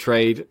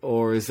trade?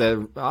 Or is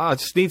there... I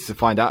just need to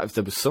find out if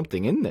there was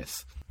something in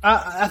this.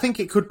 I think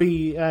it could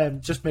be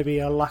just maybe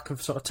a lack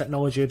of sort of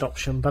technology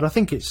adoption, but I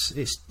think it's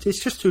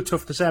just too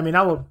tough to say. I mean,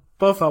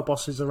 both our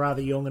bosses are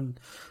rather young, and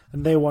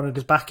they wanted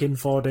us back in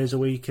 4 days a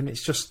week, and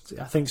it's just,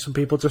 I think some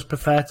people just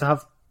prefer to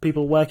have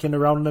people working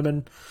around them,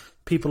 and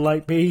people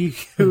like me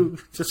who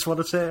just want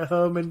to stay at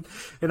home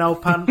in our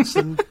pants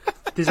and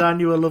design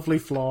you a lovely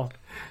floor.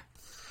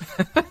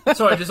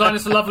 Sorry, design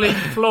us a lovely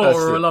floor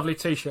or a lovely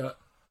T-shirt?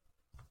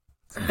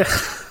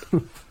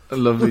 A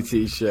lovely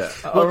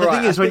T-shirt. Well, the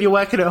thing is, when you're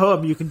working at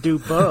home, you can do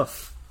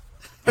both.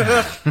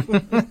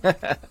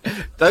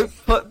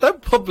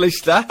 Don't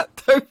publish that.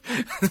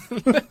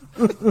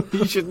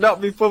 You should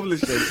not be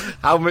publishing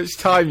how much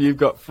time you've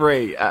got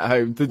free at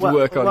home to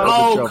work on.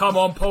 Oh, come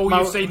on, Paul!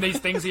 You've seen these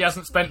things. He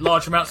hasn't spent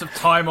large amounts of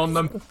time on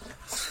them.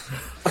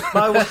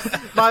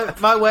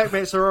 My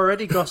workmates are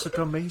already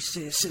gossiping on me. He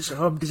sits at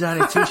home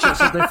designing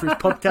T-shirts all day for his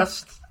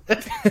podcast.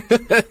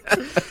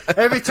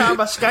 Every time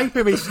I Skype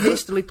him, he's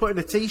hastily putting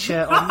a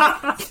T-shirt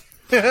on.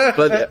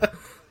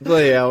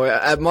 But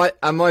yeah,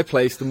 at my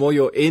place, the more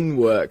you're in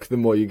work, the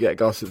more you get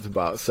gossiped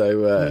about.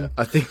 So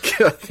I think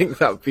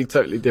that would be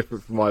totally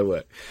different from my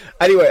work.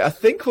 Anyway, I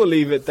think we'll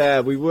leave it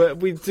there.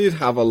 We did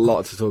have a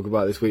lot to talk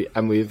about this week,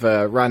 and we've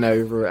ran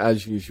over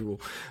as usual.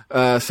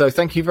 So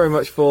thank you very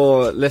much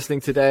for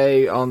listening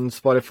today on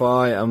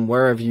Spotify and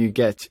wherever you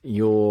get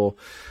your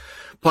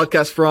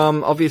podcast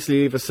from.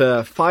 Obviously, leave us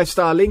a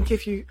 5-star link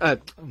if you a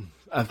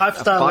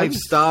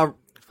 5-star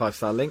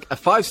link, a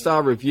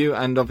 5-star review,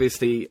 and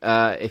obviously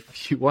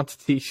if you want a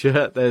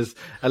T-shirt, there's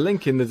a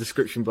link in the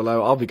description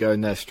below. I'll be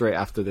going there straight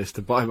after this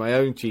to buy my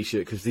own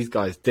T-shirt because these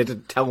guys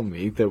didn't tell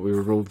me that we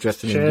were all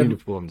dressed in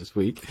uniform this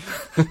week.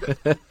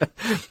 Leave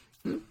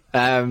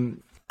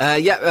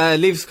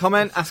us a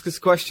comment, ask us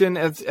a question.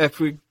 If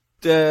we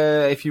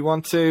if you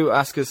want to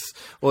ask us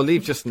or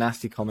leave just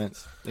nasty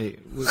comments. We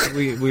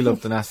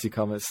love the nasty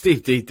comments.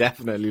 Steve D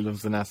definitely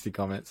loves the nasty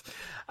comments,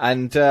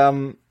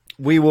 and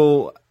we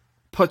will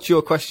put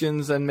your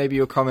questions and maybe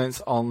your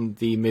comments on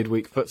the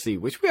midweek footsie,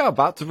 which we are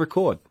about to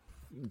record.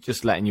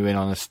 Just letting you in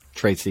on a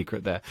trade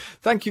secret there.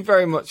 Thank you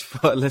very much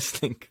for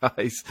listening,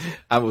 guys,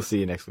 and we'll see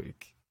you next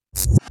week.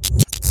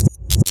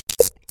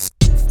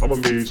 I'm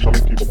amazed how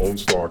many people own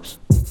stocks.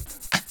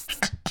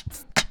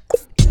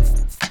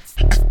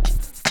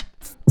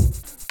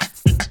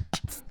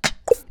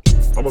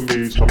 I'm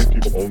amazed how many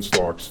people own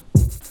stocks.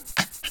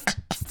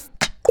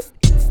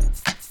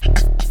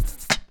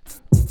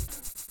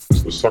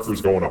 The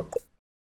sucker's going up.